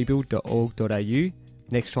www.rebuild.org.au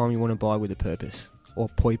next time you want to buy with a purpose. Or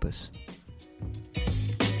purpose.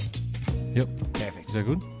 Yep. Perfect. Is that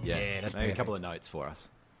good? Yeah, that's maybe perfect. a couple of notes for us.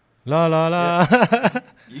 La la la.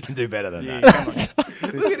 You can do better than that. Come on.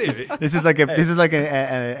 Look at this. This is like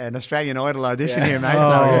an Australian Idol audition here, mate.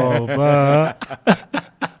 Oh,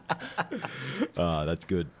 Oh, that's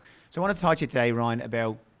good. So I want to talk to you today, Ryan,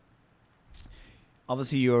 about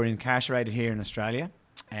obviously you're incarcerated here in Australia,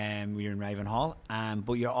 and you're in Ravenhall,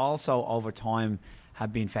 but you're also over time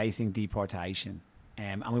have been facing deportation.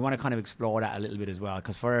 And we want to kind of explore that a little bit as well,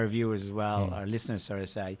 because for our viewers as well, our listeners, sort of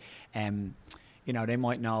say, you know, they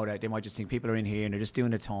might know that they might just think people are in here and they're just doing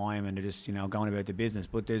the time and they're just, you know, going about the business.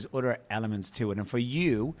 But there's other elements to it. And for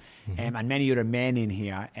you and many other men in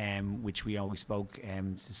here, which we spoke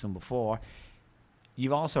to some before,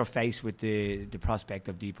 you've also faced with the prospect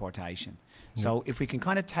of deportation. So if we can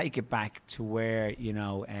kind of take it back to where, you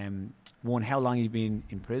know, one, how long you've been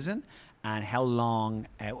in prison, and how long,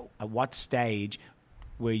 at what stage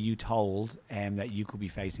were you told that you could be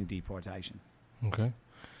facing deportation? Okay.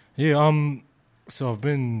 Yeah, so I've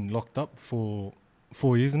been locked up for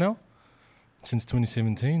 4 years now, since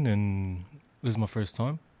 2017, and this is my first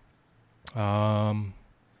time.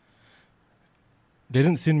 They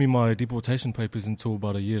didn't send me my deportation papers until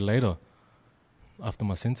about a year later, after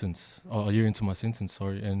my sentence, or a year into my sentence,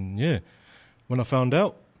 sorry. And yeah, when I found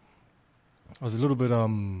out, I was a little bit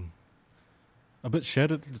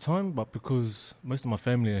shattered at the time, but because most of my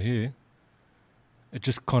family are here, it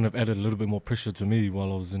just kind of added a little bit more pressure to me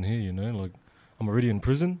while I was in here, you know, like I'm already in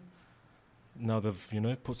prison. Now they've, you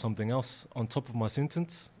know, put something else on top of my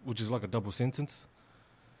sentence, which is like a double sentence.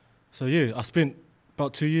 So yeah, I spent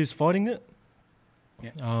about 2 years fighting it.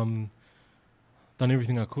 Yeah. Done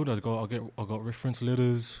everything I could. I got reference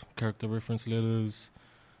letters, character reference letters,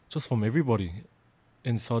 just from everybody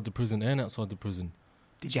inside the prison and outside the prison.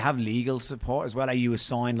 Did you have legal support as well? Are you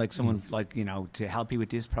assigned like someone like, you know, to help you with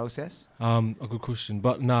this process? A good question,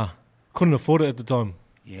 but couldn't afford it at the time.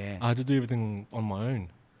 Yeah. I had to do everything on my own.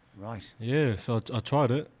 Right. Yeah, so I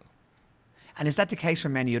tried it. And is that the case for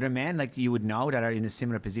many other men, like you would know, that are in a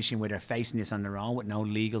similar position where they're facing this on their own with no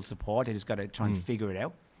legal support? They just got to try and figure it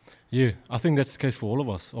out. Yeah, I think that's the case for all of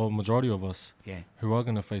us, or majority of us, who are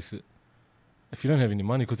going to face it. If you don't have any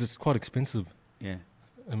money, because it's quite expensive. Yeah.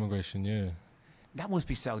 Immigration, yeah. That must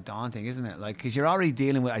be so daunting, isn't it? Like, because you're already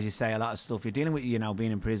dealing with, as you say, a lot of stuff. You're dealing with, you know,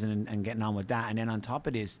 being in prison and getting on with that. And then on top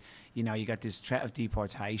of this, you know, you got this threat of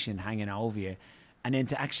deportation hanging over you. And then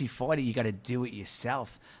to actually fight it, you got to do it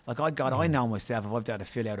yourself. Like, I know myself, if I've got to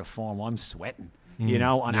fill out a form, I'm sweating, you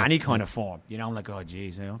know, on any kind of form. You know, I'm like, oh,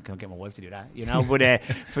 geez, I can't get my wife to do that, you know. But,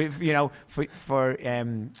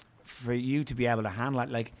 for you to be able to handle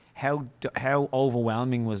it, like, how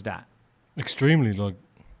overwhelming was that? Extremely, like,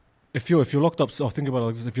 if you're locked up, so I'll think about it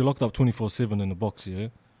like this: if you're locked up 24/7 in a box, yeah,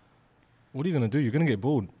 what are you gonna do? You're gonna get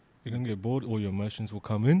bored. You're gonna get bored. All your emotions will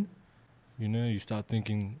come in. You know, you start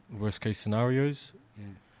thinking worst case scenarios. Yeah.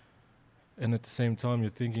 And at the same time, you're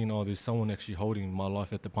thinking, oh, there's someone actually holding my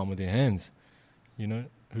life at the palm of their hands, you know,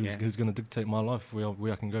 who's going to dictate my life,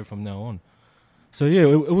 where I can go from now on. So, yeah,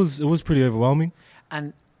 it was pretty overwhelming.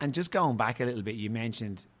 And just going back a little bit, you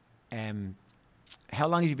mentioned, how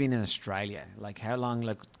long have you been in Australia? Like, how long,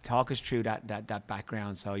 like, talk us through that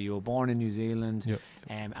background. So you were born in New Zealand. Yep.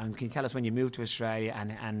 And can you tell us when you moved to Australia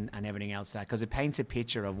and everything else that? Because it paints a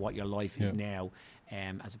picture of what your life is now,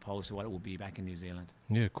 as opposed to what it will be back in New Zealand.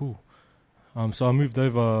 Yeah, cool. So I moved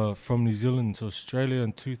over from New Zealand to Australia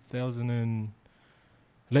in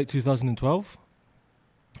late 2012.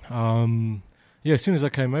 As soon as I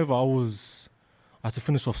came over, I had to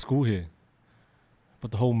finish off school here.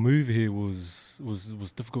 But the whole move here was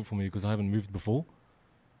difficult for me because I haven't moved before.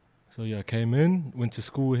 So yeah, I came in, went to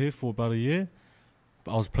school here for about a year.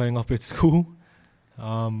 But I was playing up at school,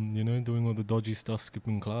 doing all the dodgy stuff,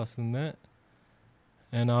 skipping class and that.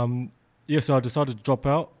 And so I decided to drop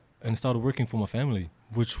out and started working for my family,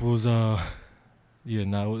 which was, it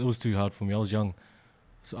was too hard for me. I was young,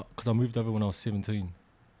 because I moved over when I was 17.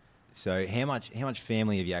 So how much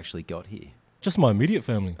family have you actually got here? Just my immediate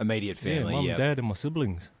family. Immediate family, Mum, dad, and my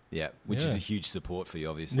siblings. Yeah, which is a huge support for you,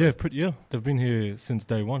 obviously. Yeah, they've been here since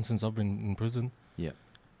day one, since I've been in prison. Yeah.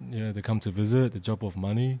 Yeah, they come to visit, they drop off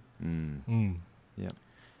money. Yeah.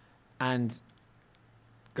 And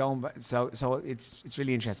going back, so it's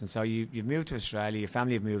really interesting. So you've moved to Australia, your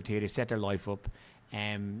family have moved here, they've set their life up.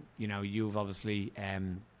 You've obviously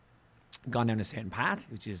gone down a certain path,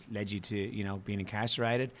 which has led you to being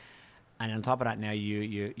incarcerated, and on top of that, now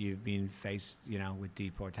you've been faced with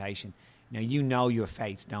deportation. Now your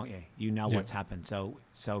fate, don't you? You know what's happened.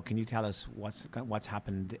 So can you tell us what's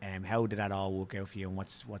happened? How did that all work out for you, and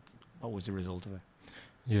what was the result of it?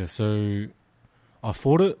 Yeah, so I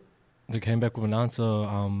fought it. They came back with an answer.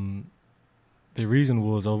 The reason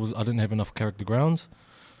was I didn't have enough character grounds.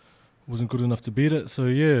 Wasn't good enough to beat it. So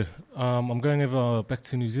yeah, I'm going over back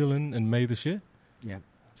to New Zealand in May this year. Yeah.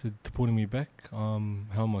 So deporting me back. How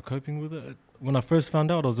am I coping with it? When I first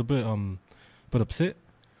found out, I was a bit upset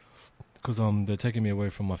because they're taking me away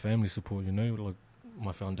from my family support. Like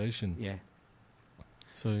my foundation. Yeah.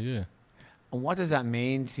 So yeah. And what does that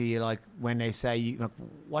mean to you? Like when they say,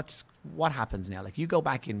 what happens now? Like you go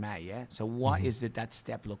back in May, yeah. So what is it that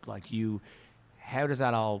step look like? How does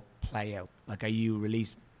that all play out? Like, are you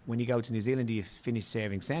released when you go to New Zealand? Do you finish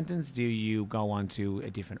serving sentence? Do you go on to a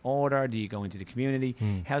different order? Do you go into the community?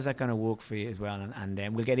 How's that going to work for you as well? And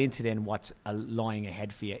then we'll get into then what's lying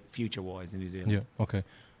ahead for you future-wise in New Zealand. Yeah. Okay.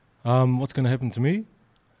 What's going to happen to me?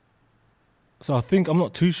 So I think I'm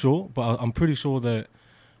not too sure, but I'm pretty sure that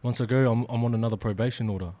once I go, I'm on another probation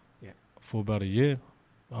order for about a year.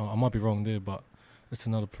 I might be wrong there, but it's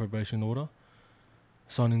another probation order.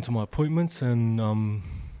 Sign into my appointments and, And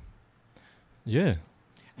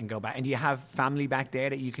go back. And do you have family back there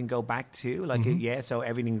that you can go back to? Like, so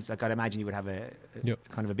everything's, like, I'd imagine you would have a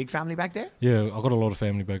kind of a big family back there? Yeah, I've got a lot of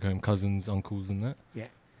family back home, cousins, uncles and that. Yeah.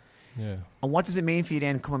 Yeah. And what does it mean for you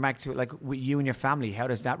then coming back to, like, with you and your family? How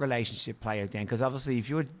does that relationship play out then? Because obviously if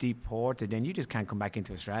you're deported, then you just can't come back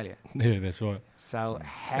into Australia. Yeah, that's right. So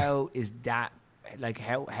how is that, like,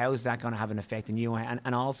 how is that going to have an effect on you?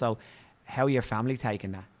 And also, how are your family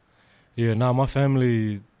taking that? Yeah, my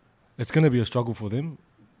family, it's going to be a struggle for them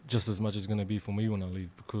just as much as it's going to be for me when I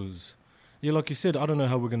leave because, like you said, I don't know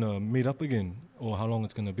how we're going to meet up again or how long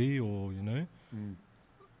it's going to be or,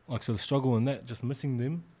 Like, so the struggle in that, just missing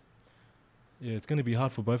them, it's going to be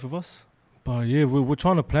hard for both of us. But, yeah, we're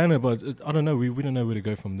trying to plan it, but I don't know. We don't know where to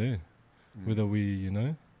go from there. Whether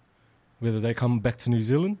whether they come back to New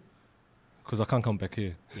Zealand, because I can't come back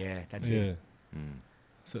here. Yeah, that's it.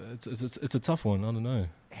 So it's a tough one. I don't know.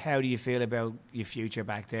 How do you feel about your future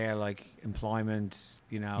back there, like employment,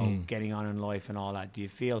 getting on in life and all that?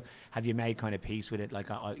 Have you made kind of peace with it? Like,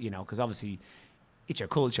 because obviously it's your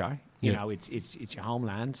culture, it's your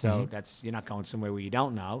homeland. So that's, you're not going somewhere where you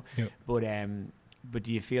don't know. Yeah. But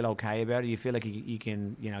do you feel okay about it? Do you feel like you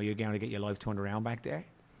can, you're going to get your life turned around back there?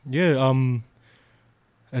 Yeah.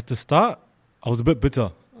 At the start, I was a bit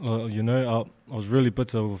bitter. I was really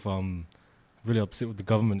bitter with, really upset with the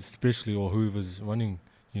government, especially, or whoever's running,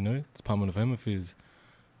 the Department of Home Affairs.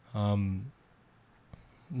 I don't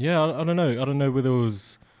know. I don't know whether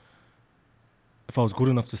if I was good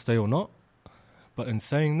enough to stay or not. But in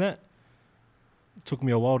saying that, it took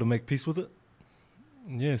me a while to make peace with it.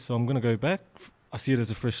 Yeah, so I'm going to go back. I see it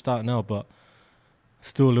as a fresh start now, but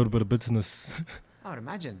still a little bit of bitterness. I would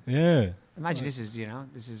imagine. Yeah. Imagine this is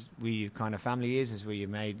where your kind of family is. Is where you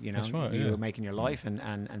made That's right, you yeah. were making your life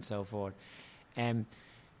and so forth.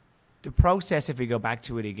 The process, if we go back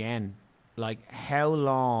to it again, like how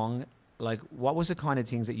long, like what was the kind of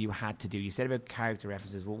things that you had to do? You said about character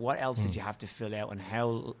references, but what else did you have to fill out, and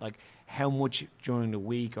how much during the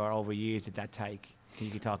week or over years did that take?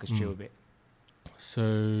 Can you talk us through a bit?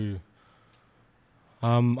 So,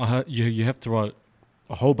 you have to write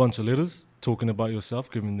a whole bunch of letters talking about yourself,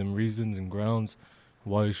 giving them reasons and grounds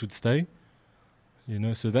why you should stay.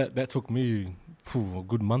 So that took me a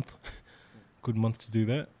good month, to do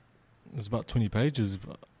that. It was about 20 pages,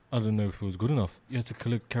 but I don't know if it was good enough. You had to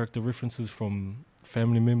collect character references from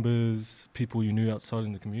family members, people you knew outside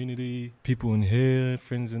in the community, people in here,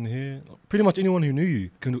 friends in here, pretty much anyone who knew you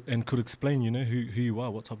could explain, who you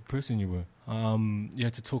are, what type of person you were. You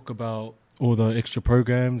had to talk about all the extra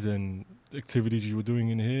programs and activities you were doing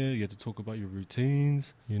in here. You had to talk about your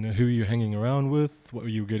routines, who you're hanging around with, what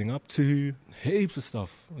you were getting up to, heaps of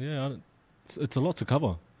stuff. Yeah, it's a lot to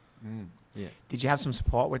cover. Yeah. Did you have some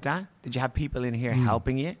support with that? Did you have people in here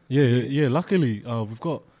helping you? Yeah. Luckily,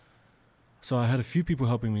 So I had a few people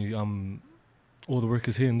helping me. All the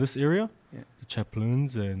workers here in this area, the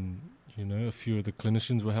chaplains, and a few of the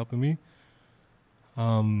clinicians were helping me.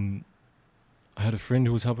 I had a friend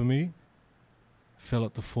who was helping me. Fill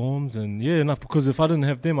out the forms, and because if I didn't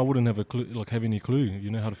have them, I wouldn't have have any clue,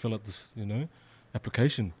 how to fill out this,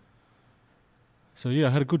 application. So I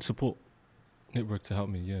had a good support network to help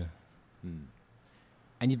me. Yeah.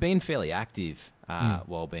 And you've been fairly active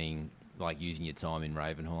while being using your time in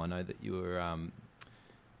Ravenhall. I know that you were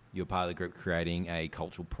part of the group creating a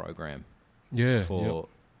cultural program. For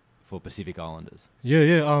Pacific Islanders.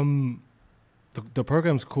 The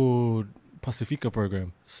program's called Pacifica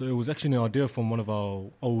program. So it was actually an idea from one of our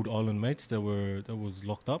old island mates that was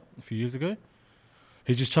locked up a few years ago.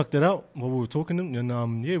 He just chucked it out while we were talking to him,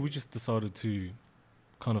 and we just decided to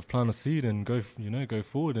kind of plant a seed and go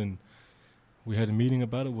forward. And we had a meeting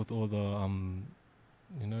about it with all the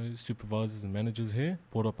supervisors and managers here.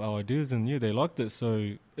 Brought up our ideas, and they liked it.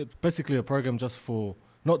 So it's basically a program just for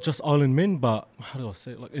not just island men, but how do I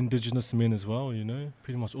say it? Indigenous men as well.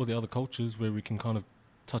 Pretty much all the other cultures where we can kind of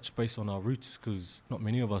touch base on our roots, because not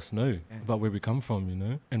many of us know about where we come from,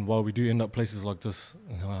 and why we do end up places like this,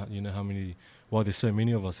 why there's so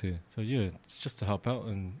many of us here. So it's just to help out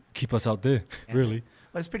and keep us out there, really.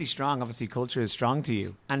 Well, it's pretty strong. Obviously, culture is strong to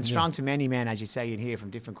you, and strong to many men, as you say in here,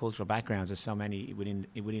 from different cultural backgrounds. There's so many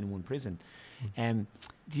within one prison.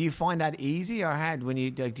 Do you find that easy or hard when you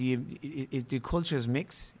do cultures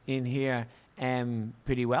mix in here?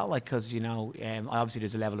 Pretty well, because obviously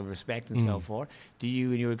there's a level of respect and so forth. Do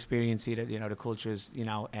you, in your experience, see that the cultures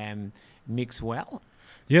mix well?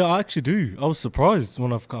 Yeah, I actually do. I was surprised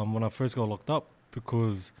when I first got locked up,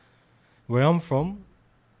 because where I'm from,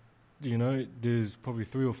 there's probably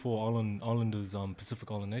 3 or 4 islanders,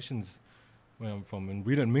 Pacific Island nations where I'm from, and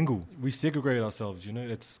we don't mingle. We segregate ourselves.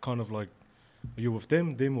 It's kind of like you're with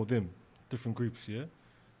them, or them, different groups. Yeah.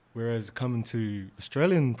 Whereas coming to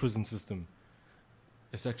Australian prison system,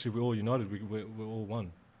 it's actually we're all united. We're all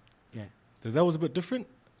one. Yeah. So that was a bit different,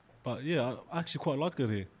 but I actually quite liked it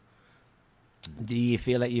here. Do you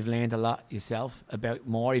feel that you've learned a lot yourself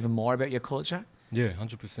even more about your culture? Yeah,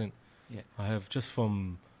 100%. Yeah. I have, just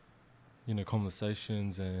from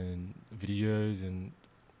conversations and videos and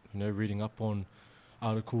reading up on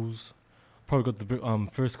articles. Probably got the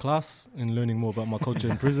first class in learning more about my culture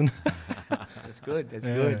in prison. That's good. That's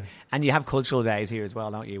good. And you have cultural days here as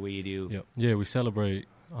well, don't you? Where you do. Yeah. We celebrate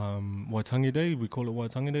Waitangi Day. We call it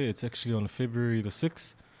Waitangi Day. It's actually on February the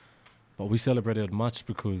 6th, but we celebrate it much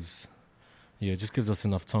because it just gives us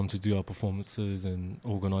enough time to do our performances and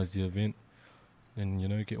organise the event,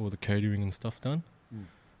 and get all the catering and stuff done.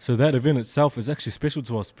 So that event itself is actually special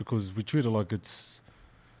to us because we treat it like it's,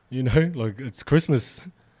 like it's Christmas.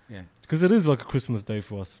 Yeah. Because it is like a Christmas day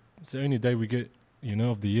for us. It's the only day we get,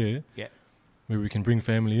 of the year. Yeah. Where we can bring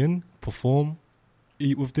family in, perform,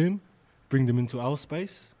 eat with them, bring them into our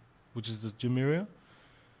space, which is the gym area,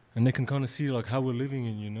 and they can kind of see how we're living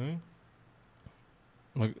in,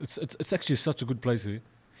 it's actually such a good place here.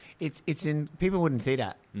 It's in, people wouldn't say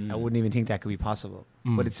that. I wouldn't even think that could be possible.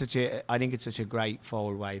 But I think it's such a great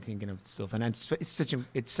forward way of thinking of stuff, and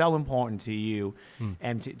it's so important to you,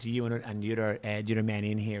 and to you and the other men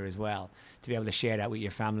in here as well, to be able to share that with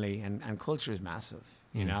your family, and culture is massive,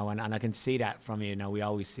 and I can see that from you. We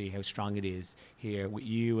always see how strong it is here with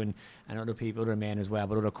you and other people, other men as well,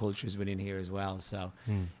 but other cultures within here as well. So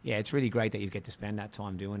it's really great that you get to spend that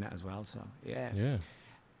time doing that as well. So yeah.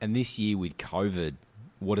 And this year with COVID,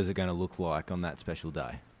 what is it going to look like on that special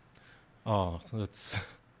day? Oh, so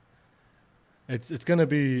it's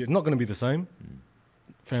not gonna be the same.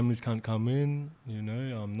 Families can't come in, you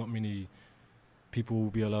know. Not many people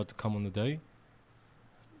will be allowed to come on the day.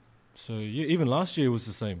 So yeah, even last year was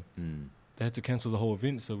the same. They had to cancel the whole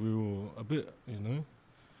event, so we were a bit, you know,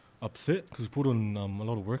 upset because we put on a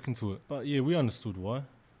lot of work into it. But yeah, we understood why.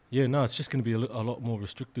 Yeah, no, it's just going to be a lot more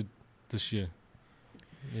restricted this year.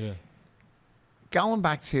 Yeah. Going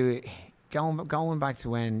back to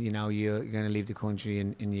when, you know, you're going to leave the country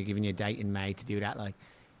and you're giving your date in May to do that, like,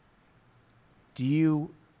 you're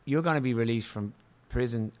going to be released from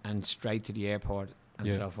prison and straight to the airport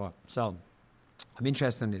and so forth. So I'm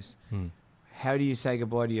interested in this. How do you say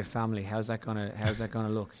goodbye to your family? How's that gonna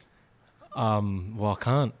look? Well, I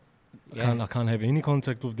can't. I can't have any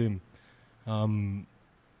contact with them.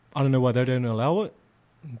 I don't know why they don't allow it,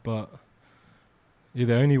 but yeah,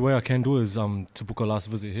 the only way I can do is to book a last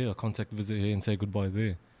visit here, a contact visit here, and say goodbye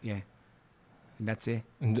there. Yeah, and that's it.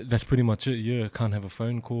 And that's pretty much it. Yeah, I can't have a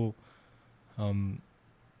phone call.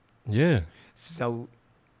 Yeah. So,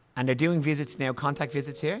 and they're doing visits now, contact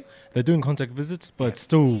visits here? They're doing contact visits, but it's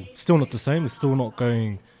still not the same. It's still not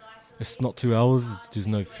going. It's not 2 hours. There's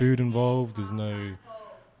no food involved. There's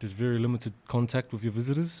very limited contact with your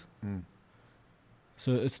visitors.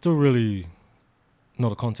 So it's still really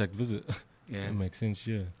not a contact visit. If that makes sense,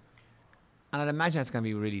 yeah. And I'd imagine it's going to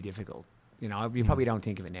be really difficult. You know, you probably don't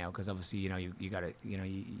think of it now because obviously, you know, you got to, you know,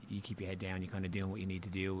 you keep your head down. You're kind of doing what you need to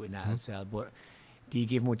do in that as well. But do you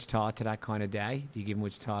give much thought to that kind of day? Do you give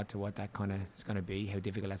much thought to what that kind of is going to be? How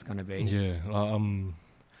difficult that's going to be? Yeah,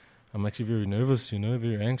 I'm actually very nervous. You know,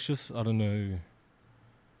 very anxious. I don't know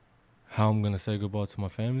how I'm going to say goodbye to my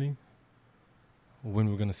family, or when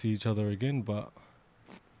we're going to see each other again. But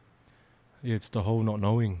yeah, it's the whole not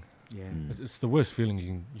knowing. Yeah, it's the worst feeling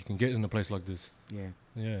you can get in a place like this. Yeah,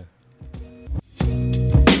 yeah.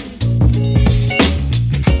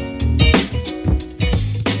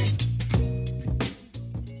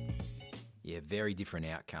 Yeah, very different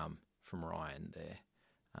outcome from Ryan there.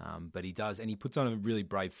 But he does, and he puts on a really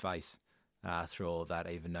brave face through all of that,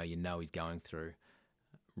 even though you know he's going through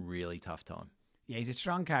a really tough time. Yeah, he's a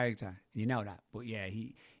strong character, you know that. But yeah,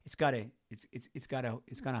 it's gonna hurt.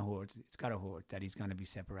 It's gotta hurt that he's gonna be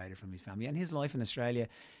separated from his family, and his life in Australia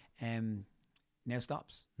now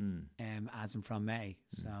stops as from May.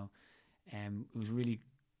 So it was really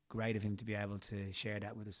great of him to be able to share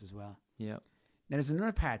that with us as well. Yeah. Now there's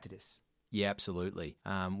another part to this. Yeah, absolutely.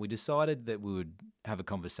 We decided that we would have a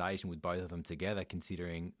conversation with both of them together,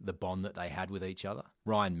 considering the bond that they had with each other.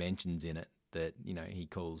 Ryan mentions in it that, you know, he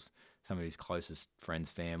calls some of his closest friends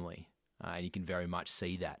family, and you can very much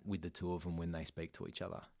see that with the two of them when they speak to each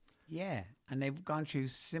other. Yeah, and they've gone through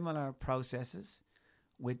similar processes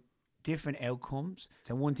with different outcomes.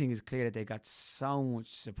 So one thing is clear, that they got so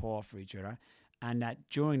much support for each other, and that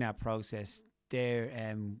during that process,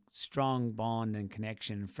 their strong bond and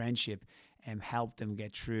connection and friendship helped them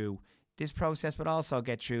get through this process, but also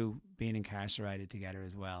get through being incarcerated together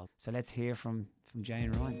as well. So let's hear from Jay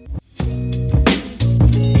and Ryan.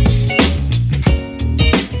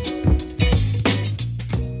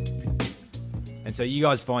 And so you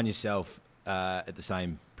guys find yourself at the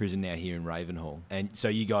same prison now here in Ravenhall, and so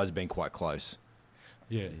you guys have been quite close.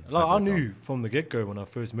 Yeah, like I knew from the get-go when I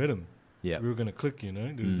first met him. Yeah, we were going to click, you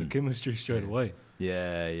know. There was a chemistry straight away.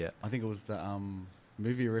 Yeah, yeah. I think it was the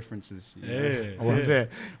movie references. Yeah. What was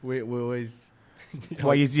it? We always...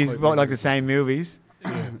 Well, you bought like the same movies.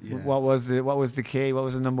 Yeah. What was the key? What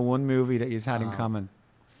was the number one movie that you had in common?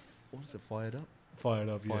 What was it? Fired Up? Fired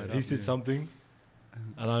Up, yeah. Fired He Up, said yeah. something,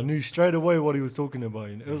 and I knew straight away what he was talking about.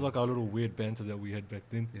 You know? It was like our little weird banter that we had back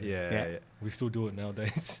then. Yeah. We still do it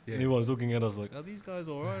nowadays. Yeah. Everyone's looking at us like, are these guys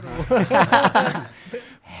all right?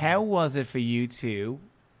 How was it for you two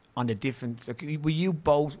on the different... So were you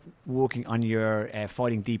both working on your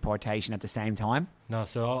fighting deportation at the same time? No,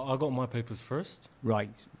 so I got my papers first. Right.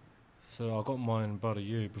 So I got mine about a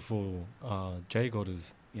year before Jay got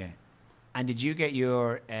his. Yeah. And did you get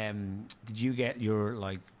your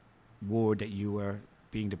like word that you were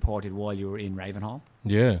being deported while you were in Ravenhall?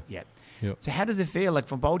 Yeah. Yeah. Yep. So how does it feel? Like,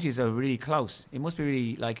 from both of you are really close. It must be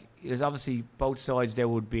really, like, there's obviously both sides. There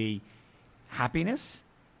would be happiness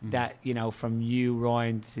that, you know, from you,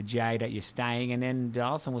 Ryan, to Jay, that you're staying, and then there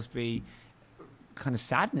also must be kind of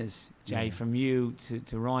sadness, Jay, from you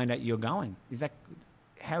to Ryan, that you're going. Is that,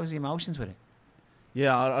 how's the emotions with it?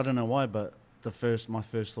 Yeah, I don't know why, but my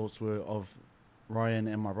first thoughts were of Ryan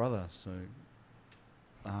and my brother. So,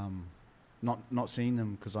 not seeing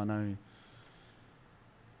them, because I know,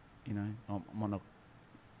 you know, I might not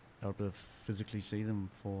be able to physically see them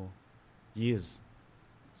for years.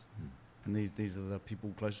 And these are the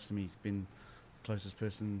people closest to me. It's been closest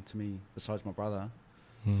person to me besides my brother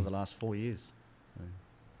Mm. for the last 4 years. So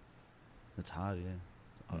it's hard, yeah.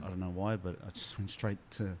 I don't know why, but I just went straight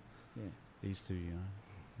to these two, you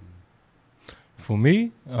know. For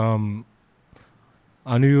me,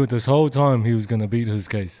 I knew this whole time he was going to beat his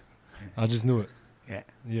case. I just knew it. Yeah.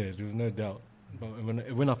 Yeah, there was no doubt. But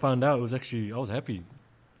when I found out, it was actually, I was happy.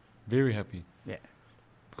 Very happy. Yeah.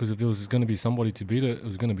 Because if there was going to be somebody to beat it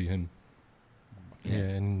was going to be him. Yeah.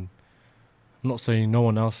 And I'm not saying no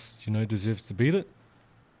one else, deserves to beat it.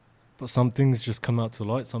 But some things just come out to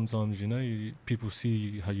light sometimes, people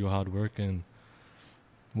see how your hard work and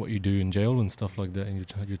what you do in jail and stuff like that, and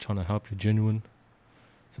you're trying to help, you're genuine.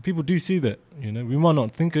 So people do see that, we might not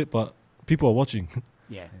think it, but people are watching.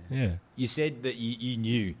 Yeah. Yeah. You said that you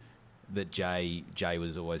knew that Jay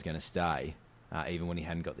was always going to stay, even when he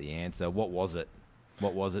hadn't got the answer. What was it?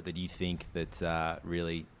 What was it that you think that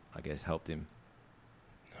really, I guess, helped him?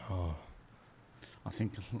 Oh. I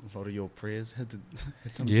think a lot of your prayers had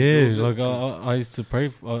something to Yeah, do with it, like I used to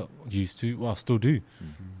pray. I still do.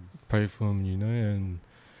 Mm-hmm. Pray for him, and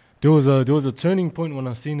there was a turning point when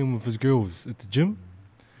I seen him with his girls at the gym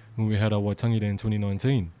when we had our Waitangi Day in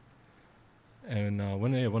 2019. And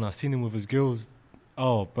when I seen him with his girls,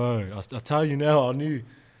 oh bro, I tell you now,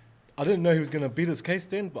 I didn't know he was gonna beat his case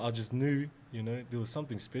then, but I just knew, there was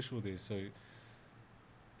something special there. So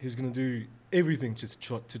he was gonna do everything just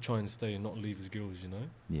to try and stay and not leave his girls,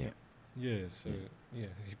 Yeah. Yeah, so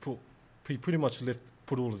he pretty much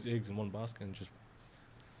put all his eggs in one basket and just,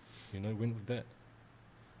 went with that.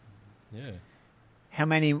 Yeah. How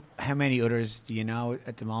many others do you know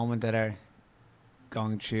at the moment that are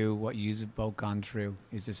going through what you've both gone through?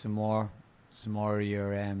 Is there some more of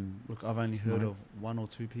your Look, I've only heard of 1 or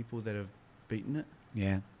 2 people that have beaten it.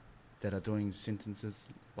 Yeah. That are doing sentences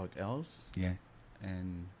like ours. Yeah.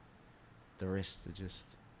 And the rest are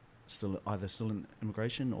just still in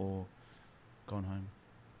immigration or gone home.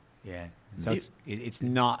 Yeah. So it's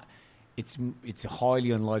not. It's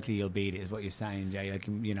highly unlikely you'll beat it, is what you're saying, Jay. Like,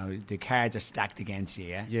 the cards are stacked against you.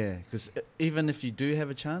 Yeah. Yeah, because even if you do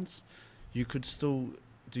have a chance, you could still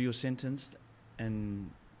do your sentence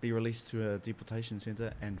and be released to a deportation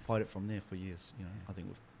centre and fight it from there for years. I think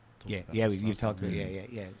we've talked about this you've last talked time.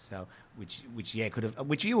 about yeah. So which which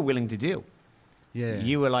you were willing to do. Yeah.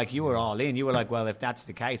 You were all in. You were like, well, if that's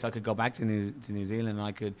the case, I could go back to New Zealand and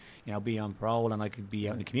I could, be on parole and I could be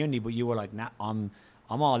out in the community. But you were like, nah, I'm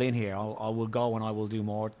all in here. I will go and I will do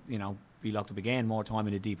more, be locked up again, more time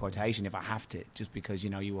in a deportation if I have to, just because,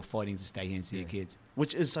 you were fighting to stay here and see your kids.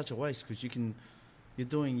 Which is such a waste, because you're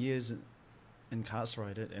doing years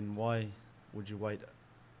incarcerated, and why would you wait a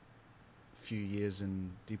few years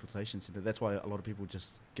in deportation centre? That's why a lot of people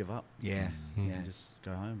just give up. Yeah. And just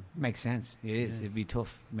go home. Makes sense. It is. Yeah. It'd be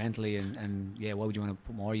tough mentally, and why would you want to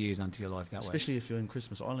put more years onto your life that way? Especially if you're in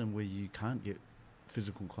Christmas Island where you can't get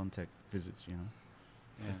physical contact visits, Yeah.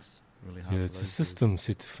 It's really hard. Yeah, for it's a those system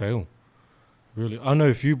set to fail. Really, I know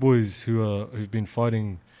a few boys who've been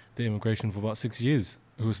fighting the immigration for about 6 years,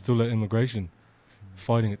 who are still at immigration,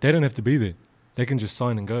 fighting it. They don't have to be there; they can just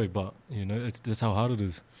sign and go. But that's how hard it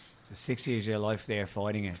is. So 6 years of your life there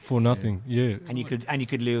fighting it For nothing. Yeah. and you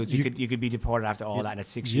could lose. You could be deported after all that, and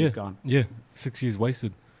it's 6 years gone. Yeah, 6 years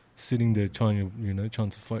wasted, sitting there trying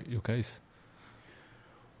to fight your case.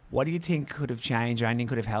 What do you think could have changed, or anything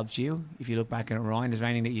could have helped you if you look back at it, Ryan? Is there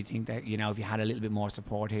anything that you think that if you had a little bit more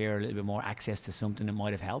support here, a little bit more access to something, that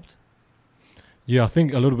might have helped? Yeah, I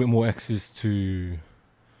think a little bit more access to,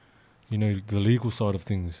 the legal side of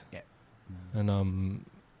things. Yeah. And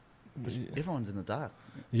everyone's in the dark.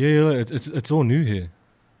 Yeah, it's all new here.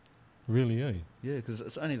 Really, yeah. Yeah, because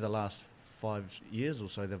it's only the last 5 years or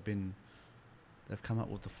so they've come up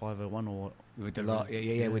with the 501 or With the law,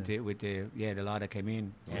 with the law that came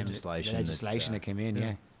in, Legislation the legislation that came in,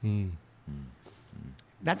 yeah.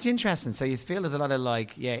 That's interesting. So you feel there's a lot of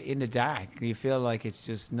in the dark. You feel like it's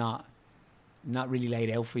just not really laid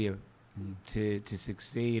out for you to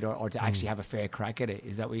succeed or to actually have a fair crack at it.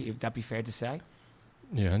 Would that be fair to say?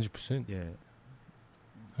 Yeah, 100%. Yeah.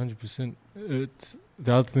 100%.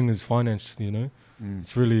 The other thing is finance,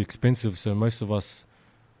 It's really expensive, so most of us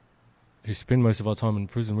who spend most of our time in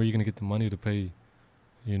prison, where are you going to get the money to pay,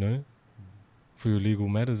 for your legal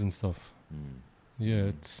matters and stuff? Yeah,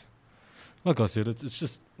 it's like I said, it's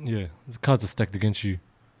just, the cards are stacked against you.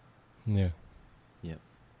 Yeah. Yeah.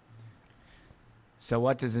 So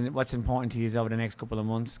what's important to you over the next couple of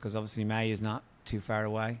months? Because obviously May is not too far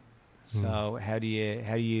away. So how do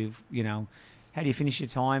you finish your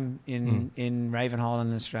time in Ravenhall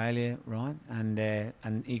in Australia, right?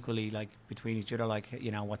 And equally, between each other,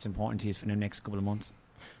 what's important to you for the next couple of months?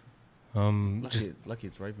 Lucky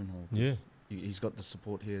it's Ravenhall. Yeah. he's got the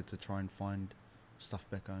support here to try and find stuff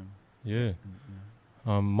back home. Yeah.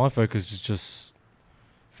 And, My focus is just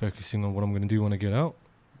focusing on what I'm going to do when I get out.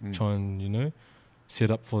 Try and,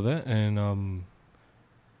 set up for that. And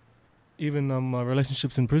even my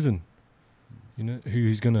relationships in prison.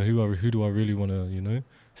 Who do I really want to,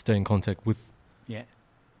 stay in contact with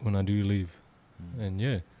when I do leave.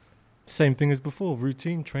 And same thing as before,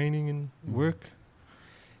 routine, training and work.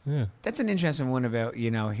 Yeah. That's an interesting one about,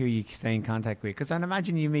 who you stay in contact with. Because I'd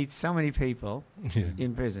imagine you meet so many people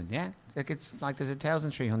in prison, yeah? It's like there's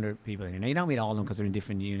 1,300 people in here. Now, you don't meet all of them because they're in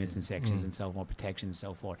different units and sections and so forth, protection and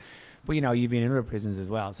so forth. But, you've been in other prisons as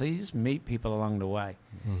well. So you just meet people along the way.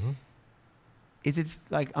 Mm-hmm. Is it,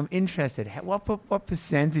 I'm interested, what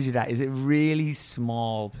percentage of that, is it really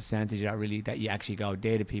small percentage that you actually go,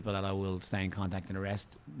 they're the people that I will stay in contact, and the rest,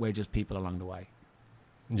 we're just people along the way?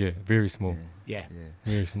 Yeah, very small. Yeah.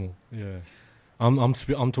 Very small. Yeah. I'm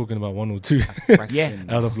talking about one or two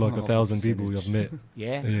out of like 1,000 people I've met.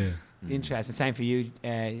 Yeah. Interesting. Same for you,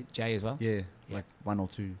 Jay, as well? Yeah, like one or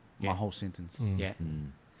two, my whole sentence. Yeah.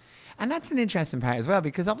 And that's an interesting part as well,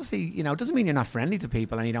 because obviously, it doesn't mean you're not friendly to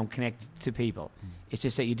people and you don't connect to people. It's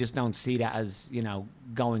just that you just don't see that as,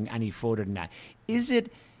 going any further than that. Is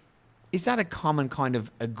that a common kind of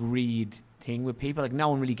agreed thing with people? Like, no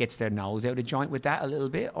one really gets their nose out of joint with that a little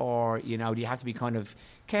bit? Or, do you have to be kind of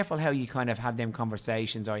careful how you kind of have them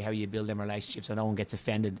conversations or how you build them relationships so no one gets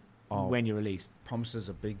offended when you're released? Promises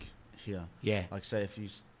are big here. Yeah. Like, say if you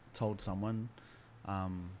told someone,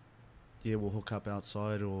 we'll hook up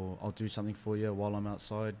outside, or I'll do something for you while I'm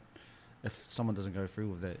outside. If someone doesn't go through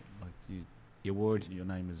with that, like your word, your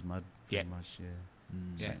name is mud. Pretty much,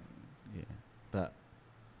 But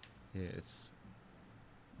it's.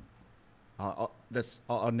 I'll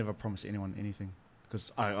never promise anyone anything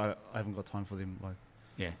because I haven't got time for them. Like,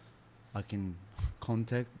 I can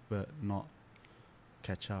contact but not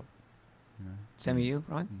catch up. Same with you,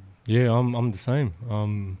 right? Yeah, I'm the same. A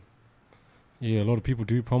lot of people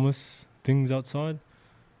do promise things outside,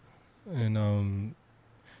 and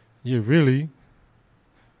really,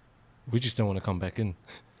 we just don't want to come back in.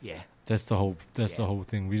 Yeah, that's the whole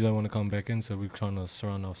thing. We don't want to come back in, so we're trying to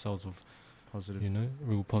surround ourselves with positive,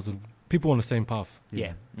 real positive people on the same path.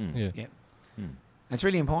 That's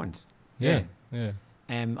really important. Yeah.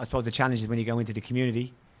 I suppose the challenge is when you go into the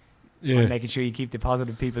community. Yeah. Making sure you keep the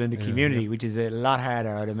positive people in the community, which is a lot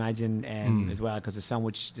harder, I'd imagine, as well, because there's so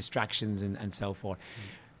much distractions and so forth.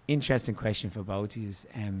 Interesting question for both of you.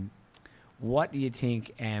 What do you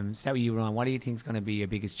think, start with you, Ron, what do you think is going to be your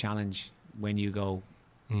biggest challenge when you go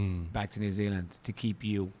back to New Zealand to keep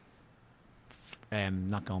you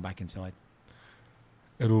not going back inside?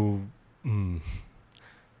 It'll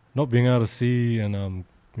not being able to see and,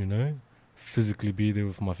 physically be there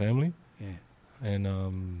with my family. Yeah.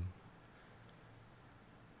 And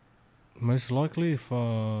most likely, if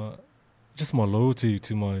just my loyalty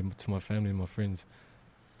to my family and my friends,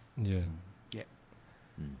 I'm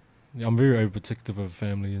very overprotective of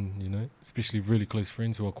family, and especially really close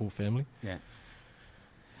friends who I call family. Yeah.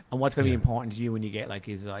 And what's going to be important to you when you get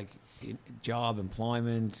is job,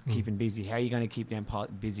 employment, keeping busy? How are you going to keep them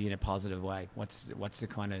busy in a positive way? What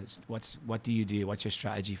do you do? What's your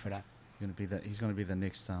strategy for that? He's going to be the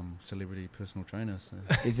next celebrity personal trainer. So.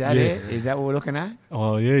 Is that it? Is that what we're looking at?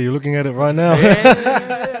 Oh yeah, you're looking at it right now.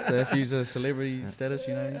 So if he's a celebrity status,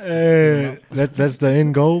 that's the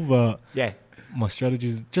end goal. But my strategy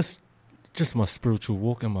is just my spiritual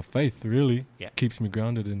walk and my faith. Really keeps me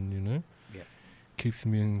grounded and keeps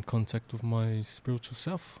me in contact with my spiritual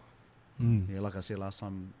self. Yeah, like I said last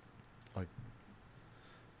time, like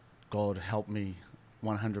God helped me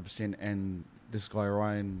 100%, and this guy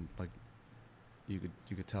Ryan, like. You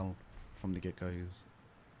could tell from the get-go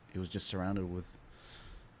he was just surrounded with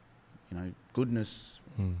goodness,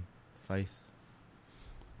 faith,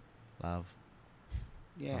 love.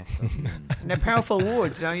 Yeah, and they're powerful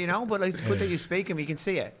words, but it's good that you speak them. You can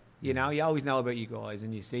see it. You always know about you guys,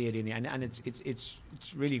 and you see it in you, and it's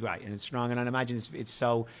really great and it's strong. And I imagine it's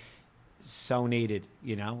so needed,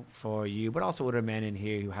 for you, but also other men in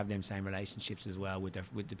here who have them same relationships as well with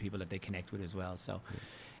the people that they connect with as well. So,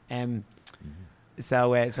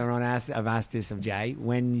 So Ron, I've asked this of Jay.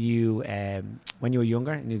 When you were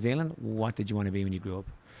younger in New Zealand, what did you want to be when you grew up?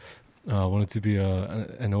 I wanted to be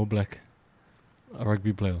an All Black, a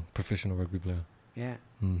rugby player, professional rugby player. Yeah.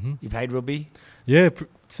 Mm-hmm. You played rugby? Yeah,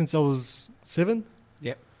 since I was 7.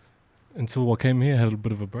 Yep. Until I came here, I had a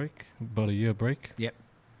bit of a break, about a year break. Yep.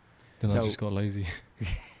 Then I just got lazy.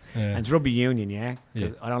 And it's rugby union, yeah? 'Cause Yeah.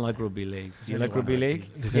 I don't like rugby league. Do you only like rugby one league?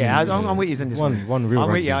 There's Yeah, only- I'm with you in this one. One real I'm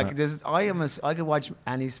with rugby you. match. I could watch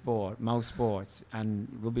any sport, most sports, and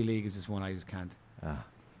rugby league is just one I just can't. Ah.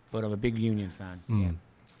 But I'm a big union fan. Yeah. Mm.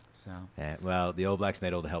 So Yeah, well, the All Blacks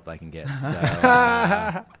need all the help they can get.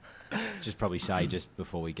 So, just probably say just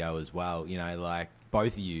before we go as well, you know, like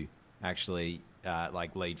both of you actually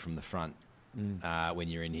like lead from the front when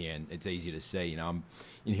you're in here, and it's easy to see. You know, I'm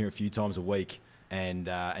in here a few times a week, and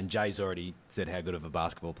Jay's already said how good of a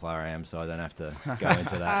basketball player I am, so I don't have to go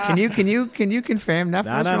into that. Can you confirm that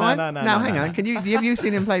for us, Ryan? No, hang on. Have you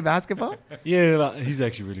seen him play basketball? Yeah, like, he's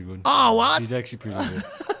actually really good. Oh, what? He's actually pretty good.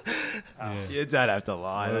 Yeah. You don't have to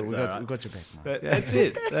lie. Well, That's we all got, right. we got your back, mate. But that's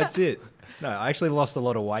it. That's it. No, I actually lost a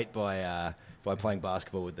lot of weight by playing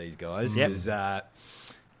basketball with these guys. Yep. Because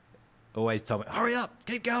always told me, hurry up,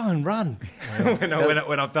 keep going, run. when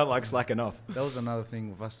I felt like slacking off. That was another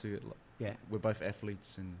thing with us too. Like, Yeah. we're both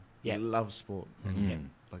athletes and Yeah. we love sport. And Mm.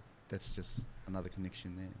 like that's just another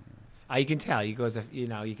connection there. You know. You can tell you guys.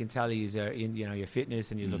 You can tell you your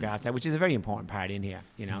fitness and you look after that, which is a very important part in here.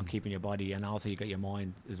 You know, keeping your body and also you got your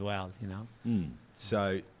mind as well. You know.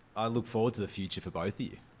 So I look forward to the future for both of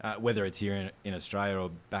you. Whether it's here in Australia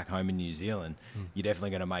or back home in New Zealand, you're definitely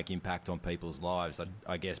going to make impact on people's lives,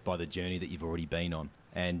 I guess, by the journey that you've already been on.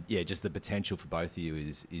 And yeah, just the potential for both of you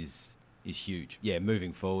is huge. Yeah,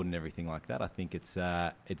 moving forward and everything like that, I think it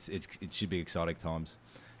should be exciting times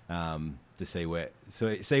to see where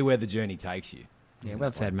the journey takes you. Yeah.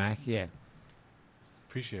 Well said, Mac. Yeah.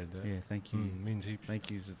 Appreciate that. Yeah, thank you. Means heaps. Thank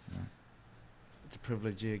you. It's a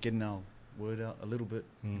privilege, yeah, getting our word out a little bit.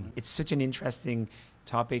 You know. It's such an interesting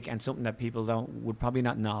topic and something that people would probably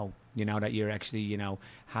not know. You know, that you're actually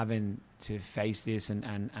having to face this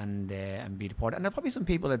and be deported. And there are probably some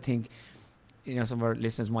people that think, some of our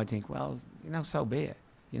listeners might think, well, so be it.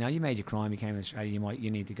 You made your crime, you came to Australia,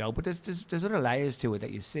 you need to go. But there's other layers to it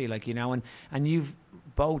that you see, like, and you've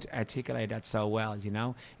both articulated that so well,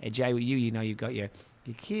 Jay, with you, you've got your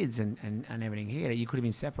kids and everything here that you could have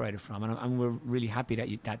been separated from. And we're really happy that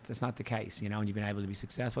that's not the case, and you've been able to be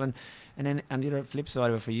successful. And then on the other flip side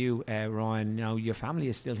of it for you, Ryan, your family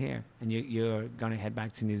is still here and you're going to head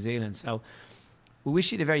back to New Zealand. So we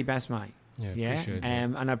wish you the very best, mate. Yeah, appreciate that.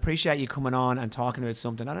 And I appreciate you coming on and talking about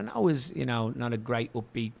something I know is not a great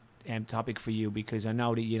upbeat topic for you, because I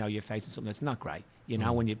know that you're facing something that's not great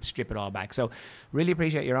when you strip it all back. So really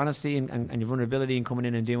appreciate your honesty and your vulnerability in coming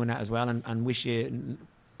in and doing that as well, and wish you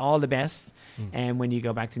all the best when you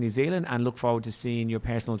go back to New Zealand, and look forward to seeing your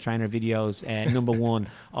personal trainer videos number one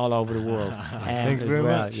all over the world Thank you very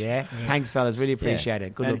much. Yeah. Thanks, fellas, really appreciate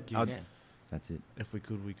it. Good Thank luck. you. That's it. If we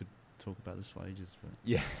could talk about this for ages. But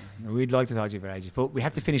Yeah. We'd like to talk to you for ages, but we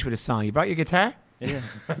have to finish with a song. You brought your guitar? yeah,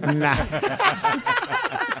 Nah.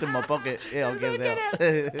 it's in my pocket. Yeah, I'll get it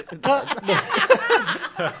out.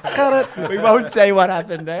 Cut it. We won't say what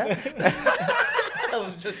happened there. That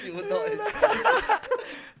was just you noise.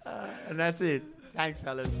 And that's it. Thanks,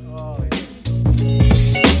 fellas.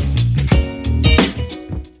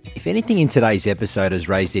 If anything in today's episode has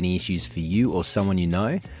raised any issues for you or someone you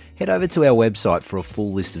know, head over to our website for a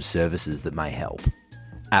full list of services that may help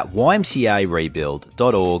at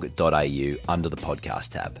ymcarebuild.org.au under the podcast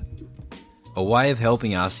tab. A way of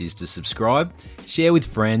helping us is to subscribe, share with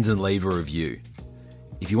friends and leave a review.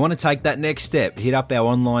 If you want to take that next step, hit up our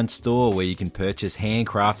online store where you can purchase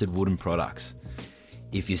handcrafted wooden products.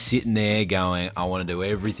 If you're sitting there going, I want to do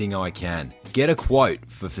everything I can, get a quote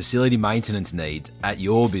for facility maintenance needs at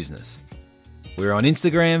your business. We're on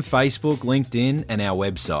Instagram, Facebook, LinkedIn, and our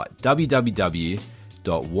website,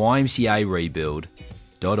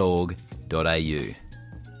 www.ymcarebuild.org.au.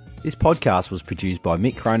 This podcast was produced by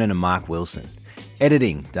Mick Cronin and Mark Wilson.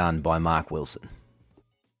 Editing done by Mark Wilson.